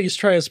don't care about you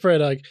trying to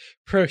spread like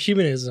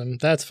pro-humanism.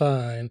 That's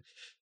fine.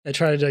 They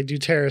try to like do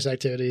terrorist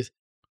activities.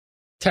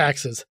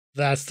 Taxes.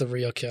 That's the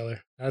real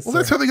killer.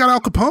 That's how they got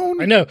Al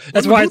Capone. I know.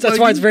 That's why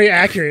it's very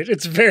accurate.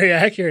 It's very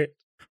accurate.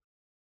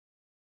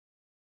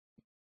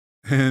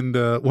 And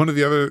one of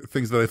the other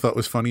things that I thought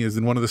was funny is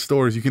in one of the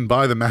stores, you can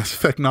buy the Mass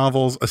Effect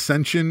novels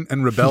Ascension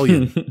and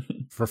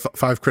Rebellion for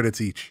 5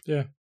 credits each.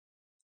 Yeah.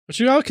 But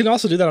you can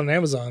also do that on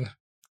Amazon.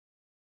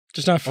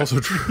 Just not also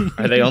true.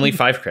 Are they only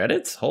 5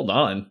 credits? Hold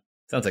on.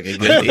 Sounds like a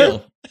good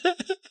deal.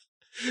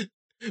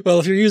 Well,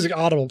 if you're using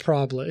Audible,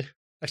 probably.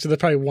 Actually, they're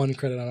probably 1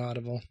 credit on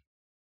Audible.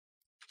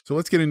 So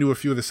let's get into a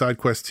few of the side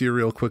quests here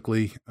real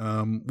quickly.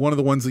 One of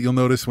the ones that you'll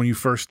notice when you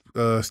first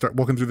start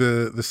walking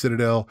through the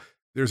Citadel,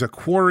 there's a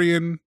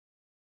Quarian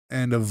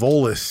and a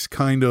Volus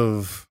kind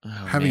of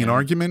having an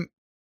argument.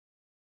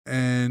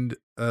 And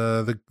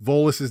the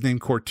Volus is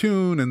named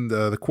Cortoon, and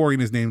the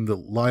Quarian is named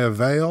Lia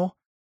Vale.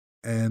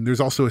 And there's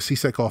also a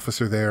CSEC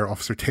officer there,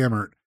 Officer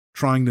Tammert,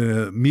 trying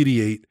to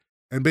mediate.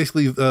 And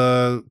basically,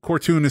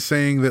 Cortoon is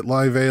saying that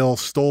Lia Vale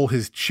stole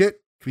his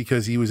chit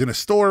because he was in a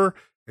store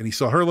and he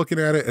saw her looking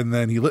at it, and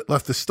then he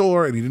left the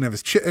store and he didn't have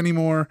his chit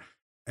anymore.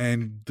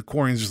 And the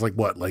Quarian's just like,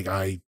 what? Like,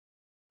 I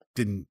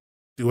didn't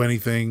do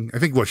anything. I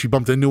think, she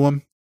bumped into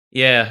him?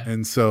 Yeah.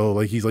 And so,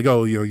 like, he's like,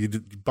 oh, you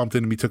bumped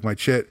into me, took my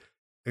chit.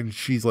 And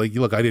she's like,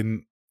 look, I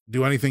didn't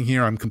do anything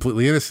here. I'm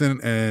completely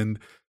innocent. And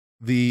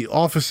the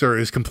officer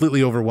is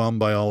completely overwhelmed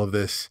by all of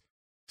this.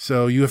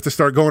 So you have to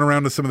start going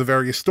around to some of the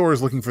various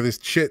stores looking for this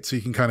chit so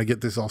you can kind of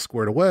get this all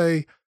squared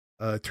away.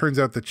 It turns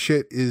out the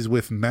chit is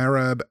with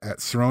Marab at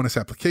Seronis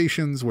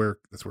Applications,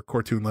 that's where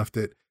Cortoon left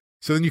it.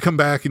 So then you come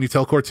back and you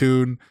tell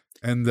Cortoon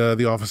and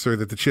the officer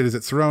that the chit is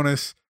at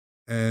Seronis,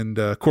 and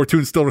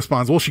Cortoon still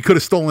responds, well, she could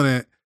have stolen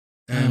it.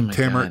 And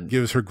Tammert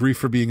gives her grief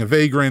for being a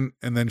vagrant,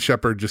 and then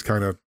Shepard just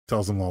kind of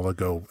tells them all to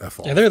go F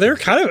off. Yeah, they're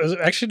kind of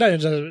actually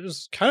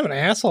just kind of an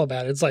asshole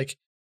about it. It's like,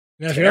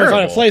 if you never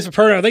find a place for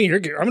permanent thing,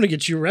 I'm going to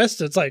get you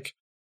arrested. It's like,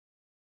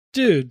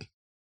 dude,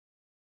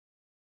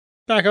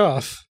 back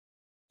off.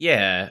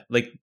 Yeah,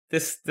 like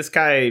this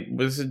guy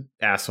was an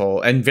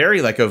asshole and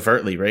very like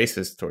overtly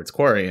racist towards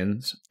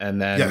Quarians, and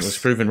then was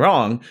proven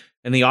wrong.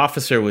 And the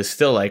officer was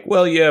still like,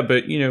 well, yeah,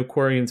 but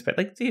Quarians,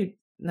 like, dude,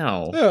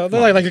 no. Yeah,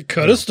 they're like it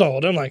could have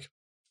stolen. I'm like,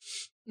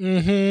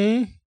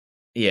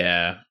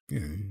 Yeah.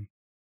 You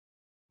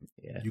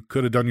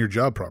could have done your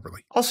job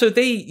properly. Also,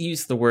 they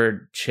use the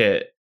word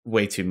chit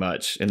way too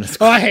much in this.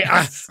 Oh,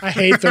 I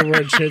hate the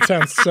word chit. It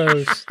sounds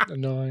so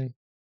annoying.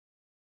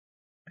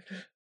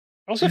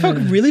 I also felt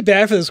really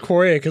bad for this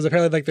Quarian because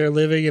apparently, like, they're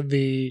living in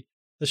the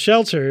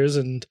shelters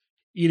and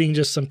eating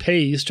just some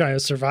paste, trying to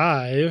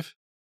survive.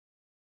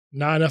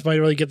 Not enough money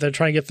to really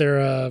try and get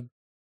their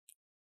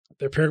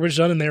pilgrimage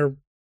done, and they're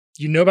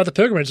about the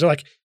pilgrimage. They're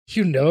like,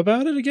 you know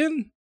about it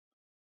again?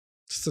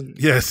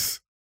 Yes.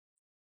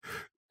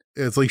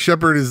 It's like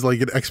Shepard is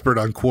like an expert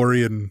on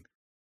Quarian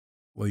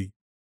like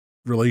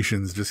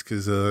relations just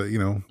because he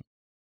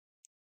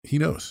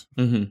knows.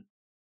 Mm-hmm.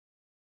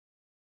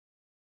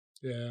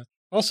 Yeah.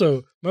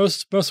 Also,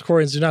 most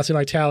Quarians do not seem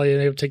like Tali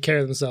and able to take care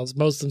of themselves.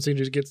 Most of them seem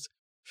to get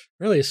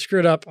really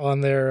screwed up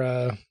on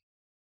their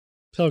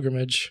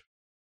pilgrimage.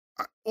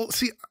 Well,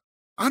 see,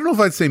 I don't know if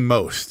I'd say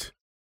most,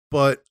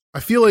 but I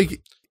feel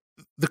like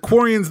the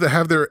Quarians that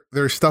have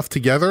their stuff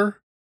together,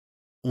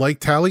 like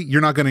Tali,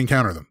 you're not going to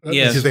encounter them.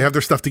 Yes. Because they have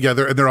their stuff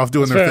together and they're off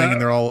doing their thing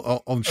and they're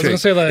all in shape.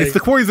 Say, like, it's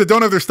the Quarians that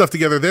don't have their stuff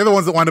together. They're the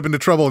ones that wind up into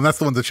trouble, and that's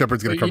the ones that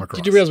Shepard's going to come across.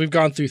 You do realize we've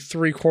gone through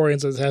 3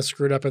 Quarians that has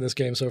screwed up in this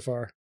game so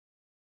far.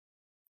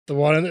 The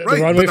one,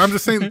 but I'm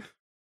just saying,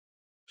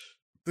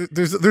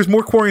 there's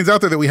more Quarians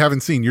out there that we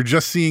haven't seen. You're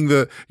just seeing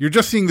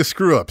the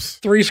screw ups.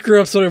 3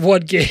 screw ups in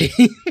one game.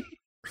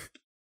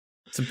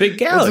 It's a big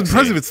galaxy. It's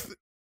impressive.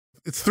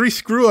 It's 3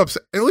 screw ups,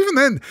 and even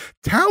then,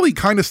 Tali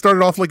kind of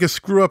started off like a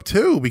screw up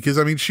too, because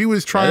I mean, she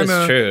was trying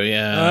That's true,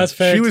 yeah. That's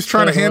fair. She was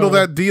trying to handle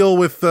that deal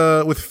with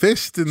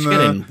Fist and She's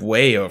getting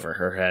way over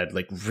her head,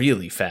 like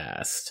really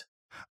fast.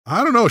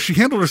 I don't know. She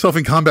handled herself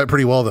in combat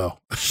pretty well, though.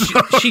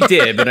 she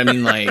did, but I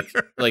mean,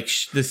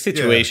 the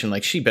situation,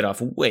 like she bit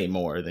off way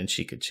more than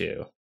she could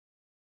chew.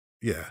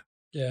 Yeah.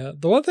 Yeah.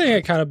 The one thing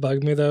that kind of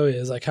bugged me though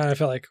is I kind of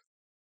felt like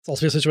it's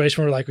also a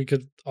situation where like we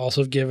could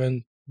also have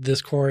given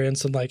this Quarian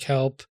some like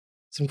help,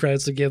 some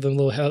credits to give them a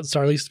little help,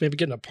 start at least maybe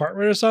get an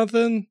apartment or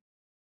something.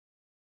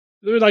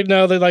 They're like,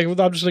 no, they're like,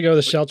 I'm just gonna go to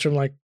the shelter. I'm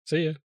like,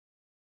 see ya,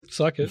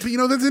 suck it.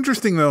 But that's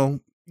interesting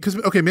though, because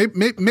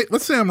maybe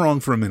let's say I'm wrong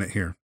for a minute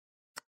here.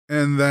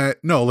 And that,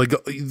 no, like,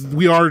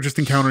 we are just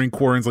encountering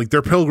Quarians. Like,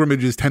 their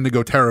pilgrimages tend to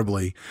go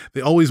terribly.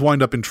 They always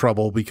wind up in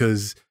trouble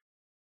because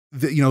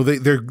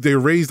they're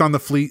raised on the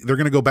fleet. They're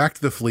going to go back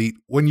to the fleet.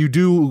 When you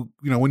do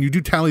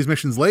Tally's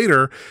missions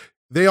later,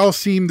 they all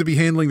seem to be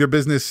handling their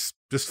business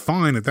just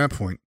fine at that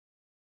point.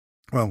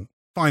 Well,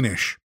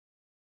 fine-ish,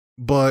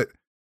 but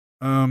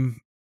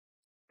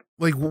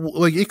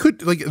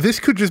this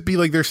could just be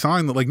like their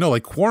sign that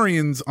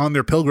Quarians on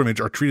their pilgrimage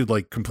are treated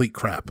like complete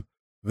crap.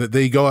 That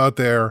they go out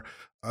there.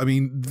 I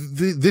mean,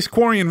 this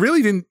Quarian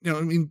really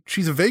didn't.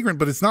 She's a vagrant,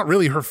 but it's not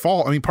really her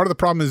fault. I mean, part of the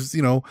problem is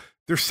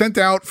they're sent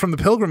out from the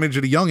pilgrimage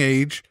at a young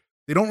age.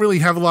 They don't really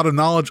have a lot of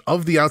knowledge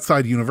of the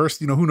outside universe.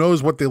 Who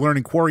knows what they learn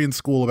in Quarian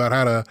school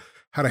about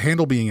how to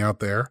handle being out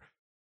there.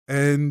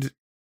 And,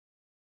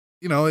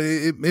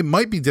 it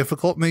might be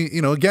difficult. And they,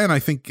 again, I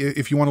think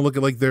if you want to look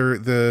at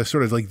the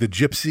sort of like the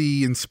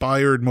gypsy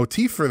inspired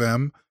motif for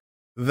them,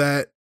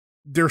 that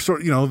they're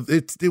sort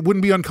it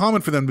wouldn't be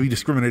uncommon for them to be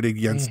discriminated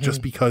against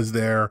just because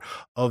they're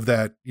of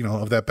that,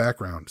 of that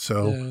background.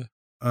 So,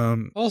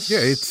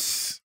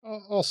 it's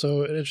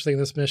also interesting.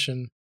 This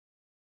mission,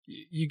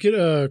 you get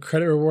a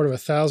credit reward of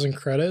 1,000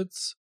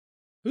 credits.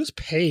 Who's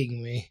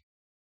paying me?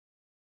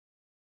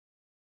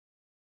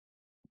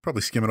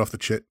 Probably skim it off the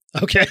chit.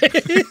 Okay.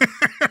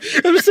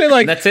 I'm just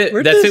saying, that's it.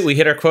 That's it. We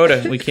hit our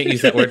quota. We can't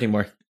use that word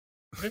anymore.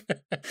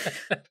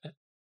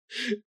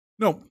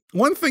 No,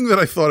 one thing that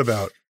I thought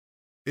about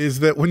is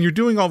that when you're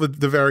doing all the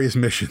various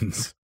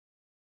missions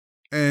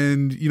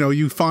and,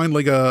 you find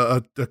like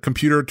a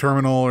computer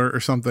terminal or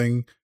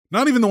something,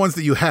 not even the ones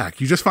that you hack,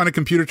 you just find a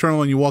computer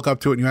terminal and you walk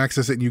up to it and you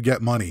access it and you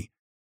get money.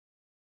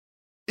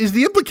 Is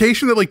the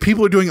implication that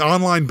people are doing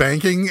online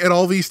banking at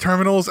all these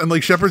terminals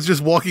and Shepard's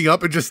just walking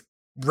up and just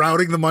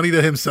routing the money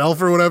to himself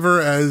or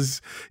whatever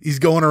as he's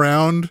going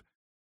around?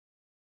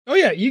 Oh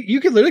yeah, you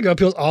could literally go up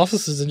to people's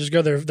offices and just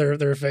go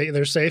they're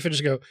safe and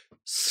just go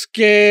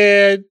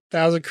scan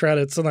 1,000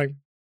 credits and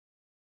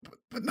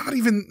but not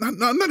even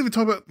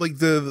talking about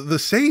the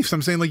safes.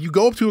 I'm saying you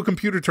go up to a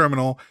computer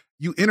terminal,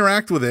 you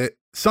interact with it.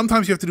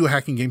 Sometimes you have to do a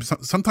hacking game.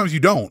 Sometimes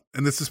you don't,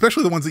 and it's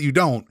especially the ones that you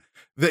don't.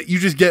 That you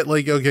just get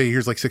okay,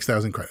 here's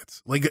 6,000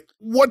 credits.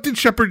 What did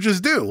Shepard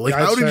just do?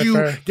 How did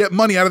you get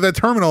money out of that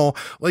terminal?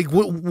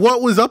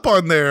 What was up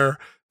on there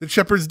that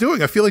Shepard's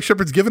doing? I feel like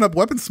Shepard's given up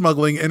weapon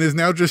smuggling and is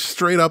now just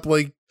straight up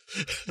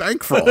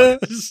bank fraud.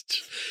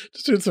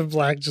 just doing some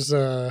black,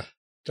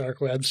 dark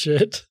web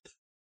shit.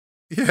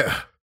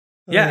 Yeah.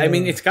 Yeah, I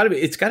mean, it's gotta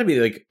be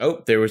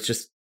there was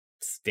just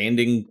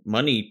standing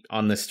money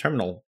on this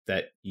terminal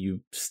that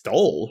you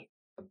stole.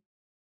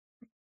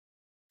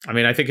 I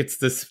mean, I think it's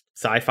this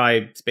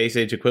sci-fi space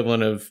age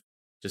equivalent of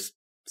just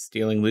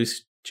stealing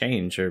loose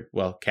change or,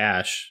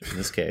 cash in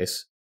this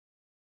case.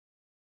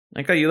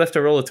 You left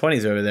a roll of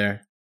 20s over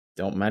there.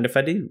 Don't mind if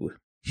I do.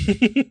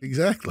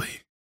 Exactly.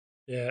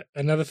 Yeah.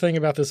 Another thing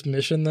about this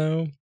mission,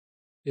 though,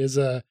 is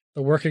the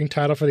working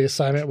title for the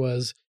assignment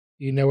was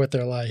 "You Know What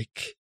They're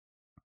Like."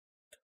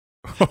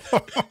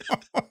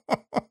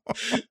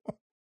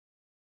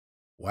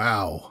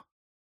 Wow.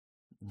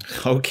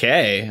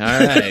 Okay.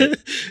 All right.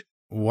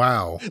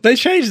 Wow. They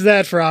changed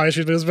that for obvious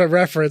reasons, but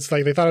reference,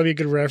 they thought it'd be a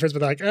good reference,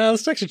 but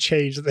let's actually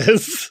change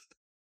this.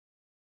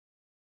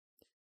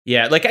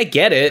 Yeah, I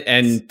get it,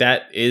 and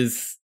that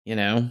is,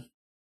 yeah,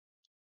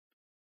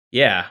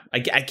 I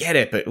get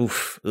it, but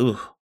oof.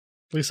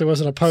 At least it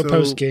wasn't a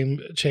post-game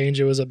change,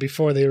 it was a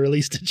before they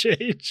released a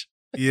change.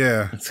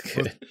 Yeah. That's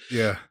good.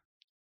 Yeah.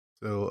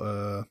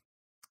 So,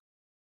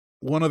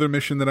 one other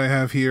mission that I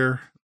have here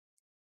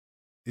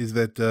is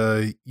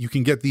that you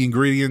can get the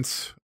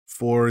ingredients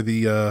for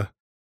the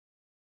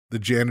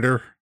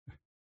janitor,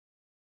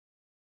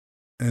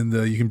 and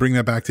you can bring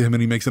that back to him,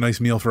 and he makes a nice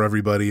meal for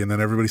everybody, and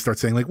then everybody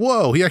starts saying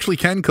 "Whoa, he actually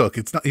can cook.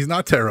 He's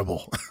not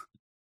terrible."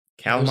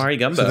 Calamari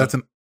gumbo. So that's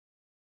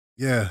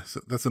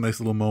a nice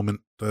little moment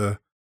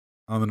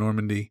on the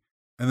Normandy.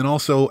 And then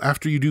also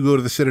after you do go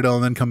to the Citadel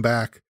and then come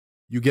back,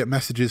 you get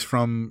messages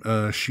from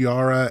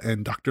Shiara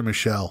and Dr.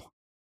 Michelle,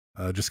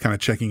 just kind of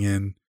checking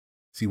in,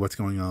 see what's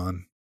going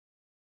on.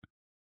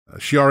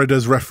 Shiara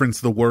does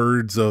reference the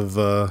words of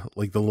the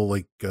little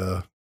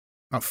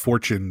not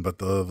fortune, but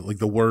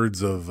the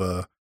words of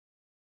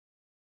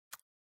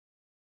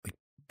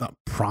not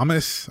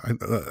promise. I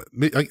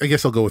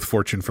guess I'll go with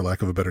fortune for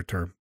lack of a better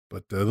term.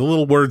 But the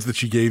little words that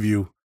she gave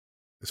you,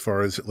 as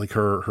far as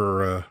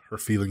her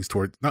feelings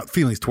toward, not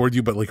feelings toward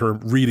you, but her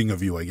reading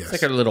of you, I guess.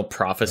 It's a little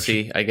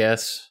prophecy, I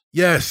guess.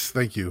 Yes,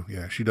 thank you.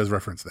 Yeah, she does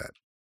reference that.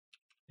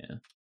 Yeah.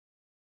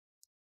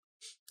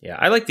 Yeah,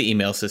 I like the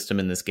email system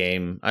in this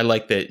game. I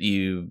like that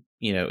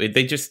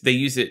they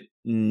use it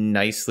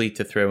nicely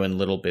to throw in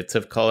little bits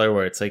of color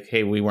where it's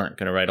hey, we weren't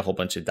going to write a whole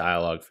bunch of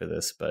dialogue for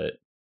this, but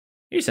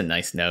here's a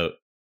nice note.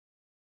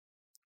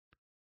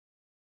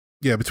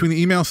 Yeah, between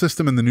the email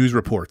system and the news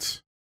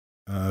reports,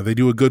 they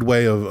do a good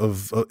way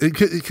of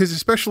because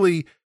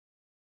especially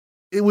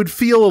it would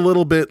feel a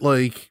little bit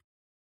okay,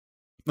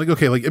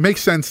 it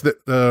makes sense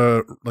that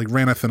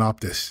Ranith and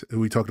Optus,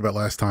 who we talked about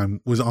last time,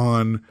 was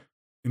on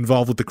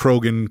involved with the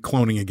Krogan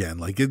cloning again.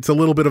 Like, it's a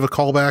little bit of a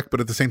callback, but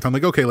at the same time,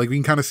 like, okay, like we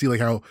can kind of see like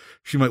how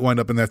she might wind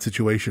up in that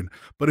situation.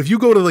 But if you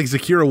go to like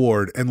Zakira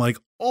Ward and like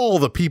all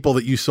the people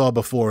that you saw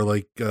before,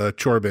 like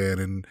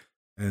Chorban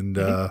and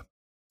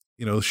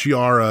you know,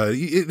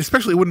 Shiara,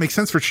 especially it wouldn't make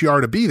sense for Shiara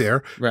to be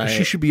there. Right.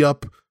 She should be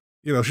up,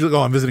 you know, she's like,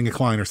 oh, I'm visiting a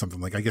client or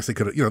something. Like, I guess they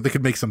could, you know, they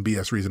could make some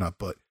BS reason up,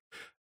 but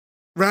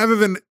rather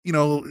than, you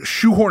know,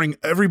 shoehorning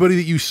everybody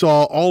that you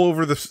saw all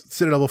over the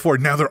Citadel before,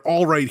 now they're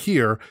all right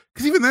here.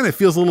 Because even then it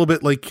feels a little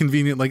bit like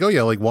convenient, like, oh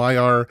yeah, like why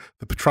are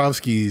the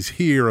Petrovskis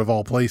here of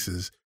all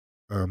places?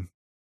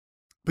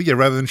 But yeah,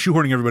 rather than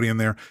shoehorning everybody in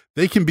there,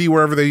 they can be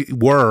wherever they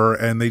were,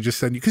 and they just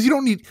send you, because you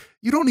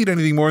don't need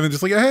anything more than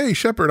just like, hey,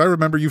 Shepard, I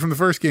remember you from the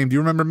first game. Do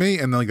you remember me?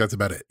 And then like that's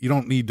about it. You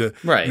don't need to,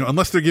 right? You know,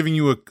 unless they're giving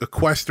you a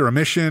quest or a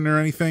mission or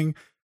anything.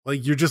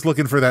 Like you're just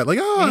looking for that, like,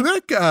 oh,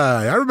 that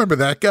guy, I remember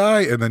that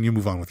guy, and then you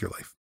move on with your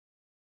life.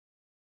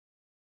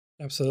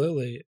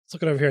 Absolutely. Let's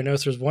look over here. I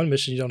notice there's one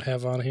mission you don't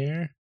have on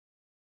here,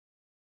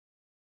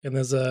 and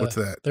there's what's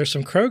that? There's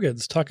some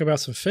Krogans talking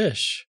about some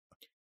fish.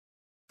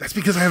 That's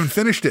because I haven't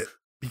finished it.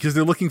 Because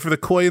they're looking for the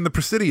koi and the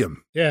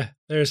Presidium. Yeah,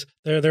 they're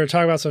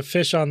talking about some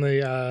fish on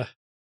the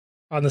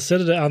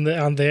Citadel on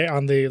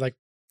the like.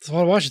 So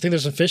I watch. You think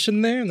there's some fish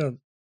in there, and they're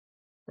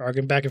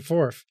arguing back and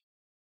forth.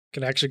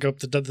 Can actually go up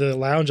to the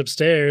lounge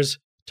upstairs,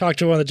 talk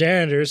to one of the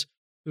janitors,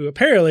 who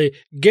apparently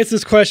gets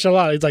this question a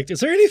lot. He's like,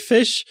 "Is there any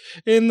fish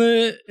in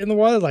the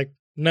water?" Like,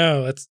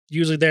 no, it's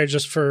usually there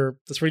just for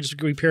that's where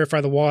we purify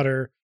the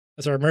water.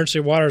 That's our emergency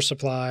water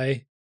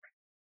supply.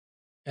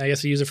 And I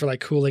guess you use it for like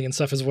cooling and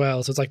stuff as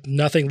well. So it's like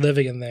nothing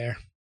living in there.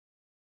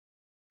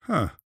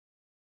 Huh.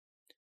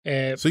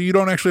 So you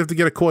don't actually have to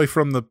get a koi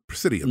from the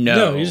Presidium?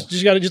 No, you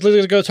just got to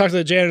literally go talk to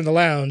the janitor in the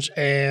lounge,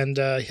 and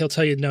he'll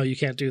tell you, no, you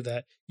can't do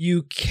that.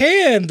 You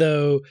can,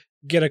 though,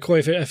 get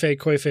a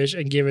fake koi fish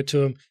and give it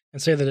to him and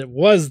say that it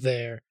was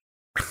there.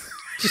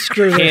 Just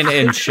screw Can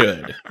and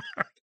should.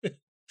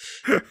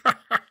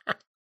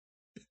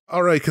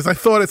 All right, because I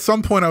thought at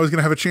some point I was going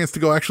to have a chance to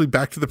go actually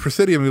back to the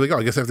Presidium and be like,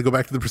 oh, I guess I have to go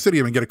back to the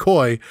Presidium and get a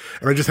koi,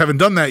 and I just haven't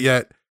done that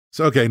yet.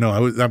 So, okay, no, I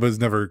was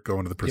never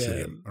going to the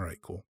Presidium. Yeah. All right,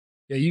 cool.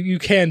 Yeah, you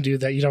can do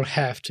that. You don't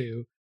have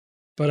to.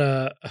 But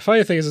a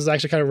funny thing is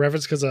actually kind of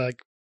reference because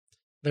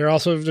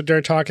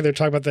they're talking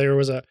about there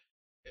was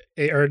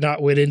or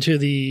not went into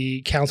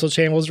the council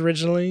chambers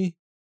originally,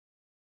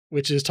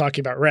 which is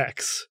talking about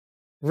Rex.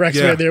 Rex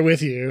right there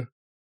with you.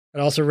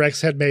 And also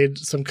Rex had made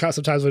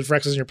sometimes when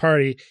Rex was in your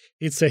party,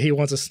 he'd say he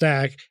wants a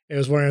snack. And it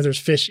was wondering if there's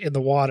fish in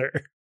the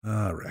water.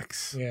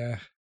 Rex. Yeah.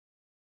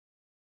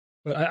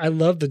 But I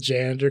love the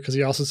janitor because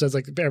he also says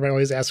like everybody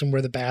always asks him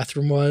where the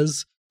bathroom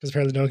was because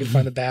apparently no one can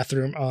find the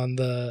bathroom on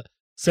the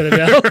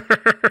Citadel.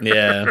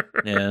 Yeah.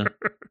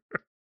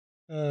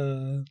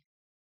 And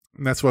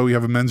that's why we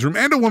have a men's room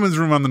and a women's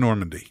room on the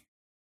Normandy.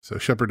 So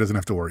Shepard doesn't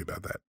have to worry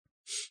about that.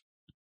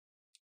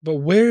 But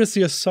where is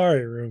the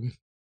Asari room?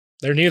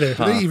 They're neither.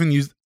 They even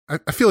use...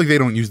 I feel like they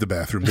don't use the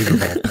bathroom. They've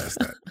evolved past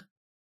that.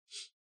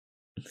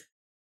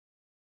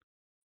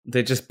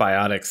 They just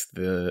biotics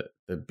the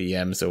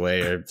BMs away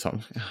or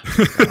something.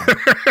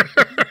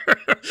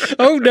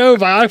 Oh no,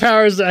 biotic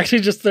power is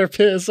actually just their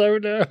piss. Oh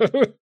no.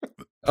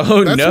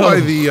 Oh that's no.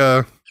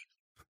 Why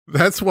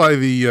that's why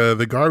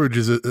the garbage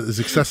is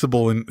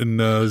accessible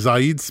in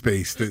Zaid's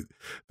space. The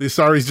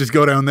Asaris just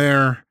go down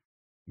there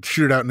and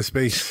shoot it out into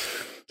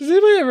space. Does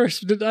anybody ever?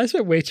 I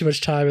spent way too much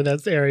time in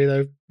that area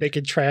though,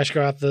 making trash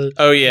go out the.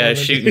 Oh yeah,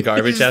 shooting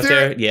garbage out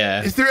there.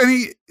 Yeah. Is there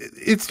any?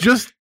 It's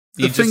just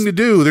the thing to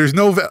do. There's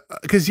no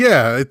because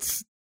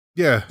it's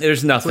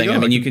There's nothing. Like, I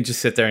mean, you can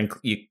just sit there and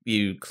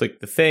you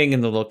click the thing,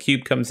 and the little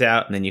cube comes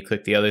out, and then you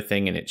click the other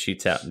thing, and it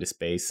shoots out into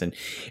space, and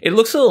it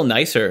looks a little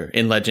nicer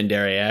in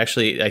Legendary.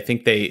 Actually, I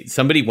think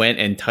somebody went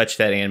and touched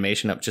that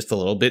animation up just a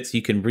little bit, so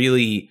you can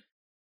really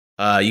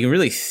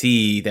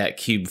see that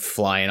cube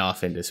flying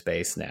off into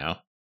space now.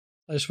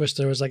 I just wish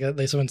there was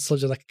someone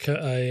slipped like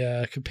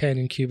a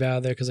companion cube out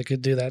of there because I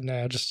could do that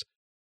now. Just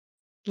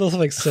a little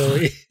something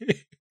silly.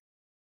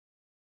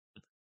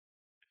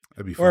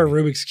 That'd be funny. Or a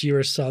Rubik's Cube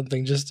or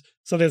something. Just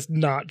something that's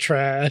not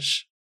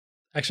trash.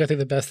 Actually, I think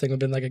the best thing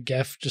would have been like a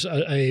Geth, just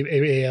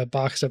a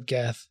boxed up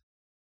Geth.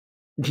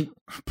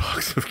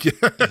 Box of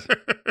Geth.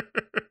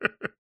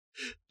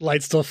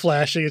 Light still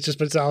flashing.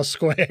 It's all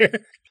square.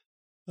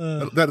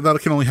 That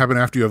can only happen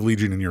after you have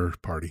Legion in your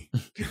party.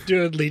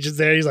 Dude, Legion's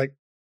there. He's like.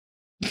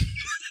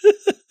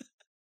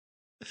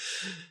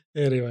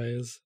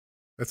 Anyways,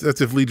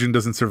 that's if Legion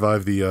doesn't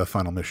survive the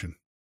final mission.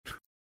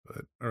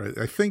 But all right,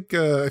 I think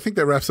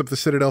that wraps up the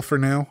Citadel for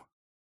now.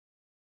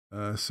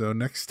 So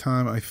next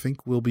time, I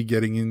think we'll be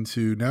getting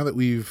into, now that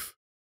we've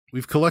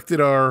collected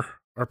our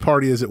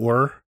party, as it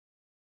were.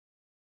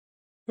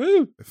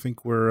 Woo! I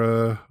think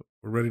we're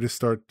ready to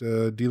start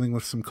dealing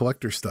with some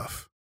collector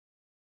stuff.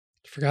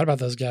 Forgot about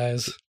those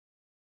guys.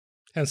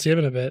 Haven't seen them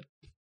in a bit.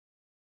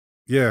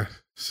 Yeah,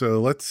 so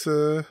let's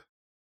we'll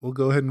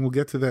go ahead and we'll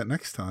get to that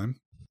next time.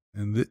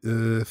 And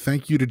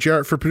thank you to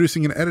Jarrett for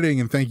producing and editing,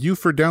 and thank you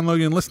for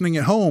downloading and listening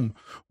at home.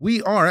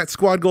 We are at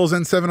Squad Goals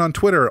N7 on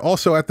Twitter,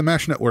 also at the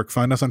MASH Network.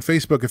 Find us on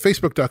Facebook at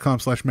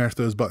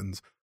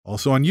facebook.com/mashthosebuttons.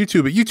 Also on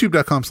YouTube at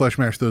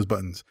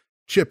youtube.com/mashthosebuttons.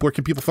 Chip, where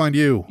can people find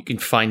you? You can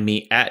find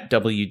me at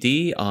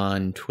WD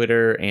on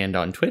Twitter and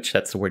on Twitch.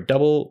 That's the word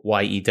double,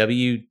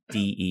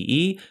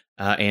 YEWDEE.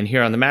 And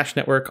here on the MASH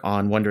Network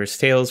on Wondrous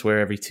Tales, where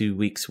every 2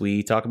 weeks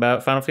we talk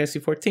about Final Fantasy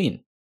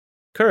XIV.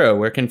 Kuro,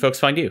 where can folks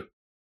find you?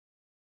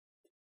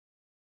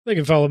 They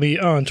can follow me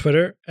on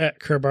Twitter at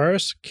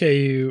Kurabars,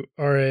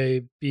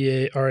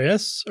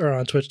 KURABARS, or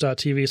on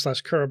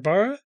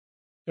twitch.tv/Kurabara. You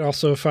can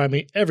also find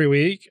me every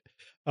week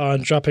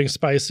on Dropping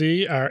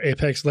Spicy, our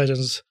Apex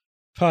Legends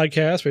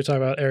podcast, where we talk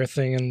about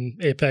everything in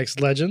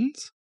Apex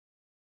Legends.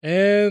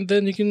 And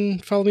then you can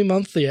follow me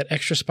monthly at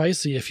Extra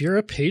Spicy if you're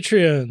a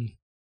Patreon,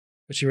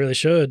 which you really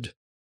should.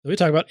 We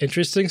talk about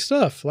interesting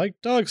stuff like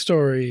dog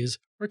stories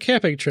or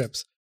camping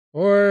trips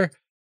or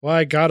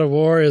why God of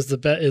War is the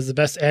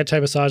best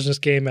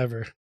anti-misogynist game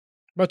ever. How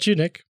about you,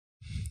 Nick?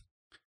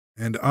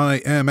 And I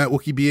am at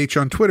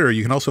WookieBH on Twitter.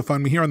 You can also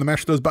find me here on the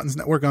Mash Those Buttons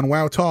Network on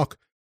WoW Talk,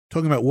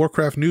 talking about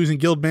Warcraft news and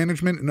guild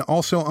management, and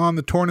also on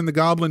The Torn and the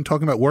Goblin,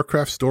 talking about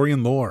Warcraft story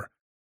and lore.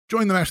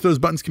 Join the Mash Those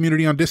Buttons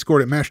community on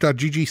Discord at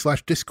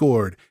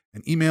mash.gg/discord,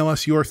 and email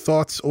us your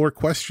thoughts or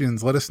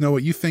questions. Let us know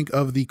what you think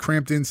of the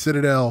cramped-in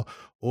Citadel,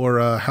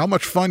 or how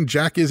much fun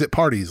Jack is at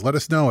parties. Let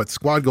us know at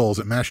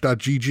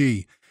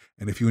squadgoals@mash.gg.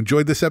 And if you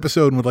enjoyed this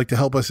episode and would like to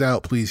help us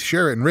out, please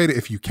share it and rate it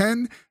if you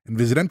can, and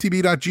visit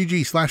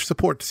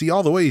mtb.gg/support to see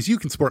all the ways you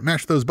can support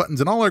Mash Those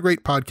Buttons and all our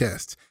great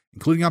podcasts,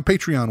 including on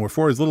Patreon, where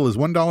for as little as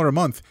 $1 a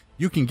month,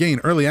 you can gain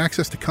early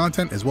access to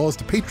content as well as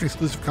to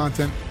Patreon-exclusive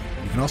content.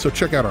 You can also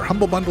check out our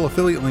Humble Bundle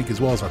affiliate link as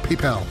well as our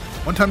PayPal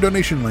one-time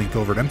donation link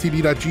over at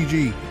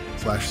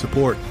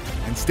mtb.gg/support.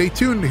 And stay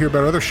tuned to hear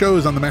about other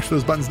shows on the Mash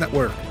Those Buttons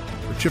Network.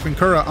 For Chip and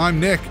Kura,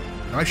 I'm Nick,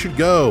 and I should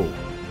go.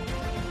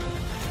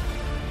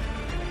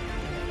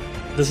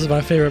 This is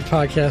my favorite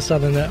podcast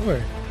on the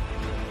network.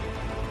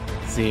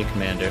 See you,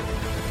 Commander.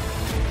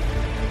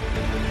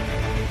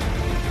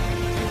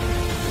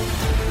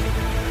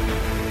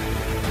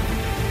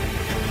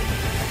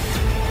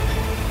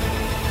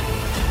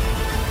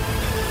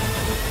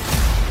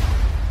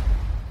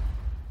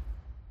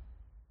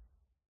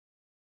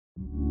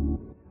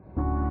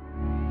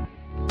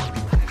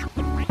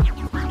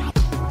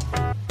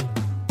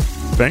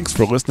 Thanks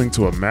for listening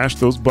to a Mash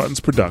Those Buttons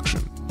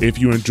production. If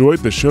you enjoyed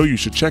the show, you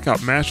should check out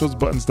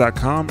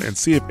mashthosebuttons.com and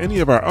see if any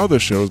of our other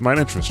shows might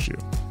interest you.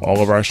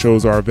 All of our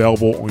shows are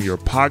available on your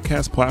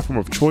podcast platform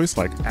of choice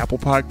like Apple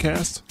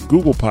Podcasts,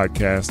 Google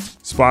Podcasts,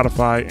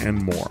 Spotify,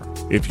 and more.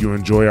 If you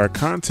enjoy our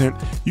content,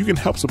 you can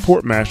help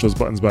support Mash Those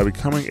Buttons by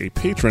becoming a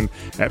patron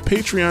at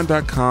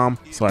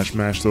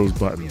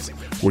patreon.com/mashthosebuttons,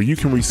 where you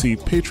can receive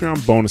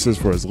Patreon bonuses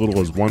for as little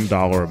as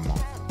 $1 a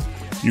month.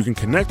 You can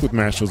connect with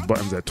Mash Those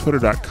Buttons at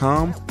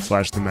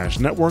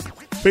twitter.com/themashnetwork,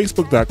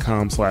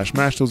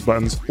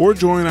 facebook.com/mashthosebuttons, or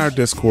join our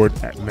Discord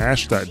at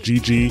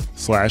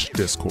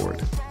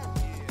mash.gg/discord.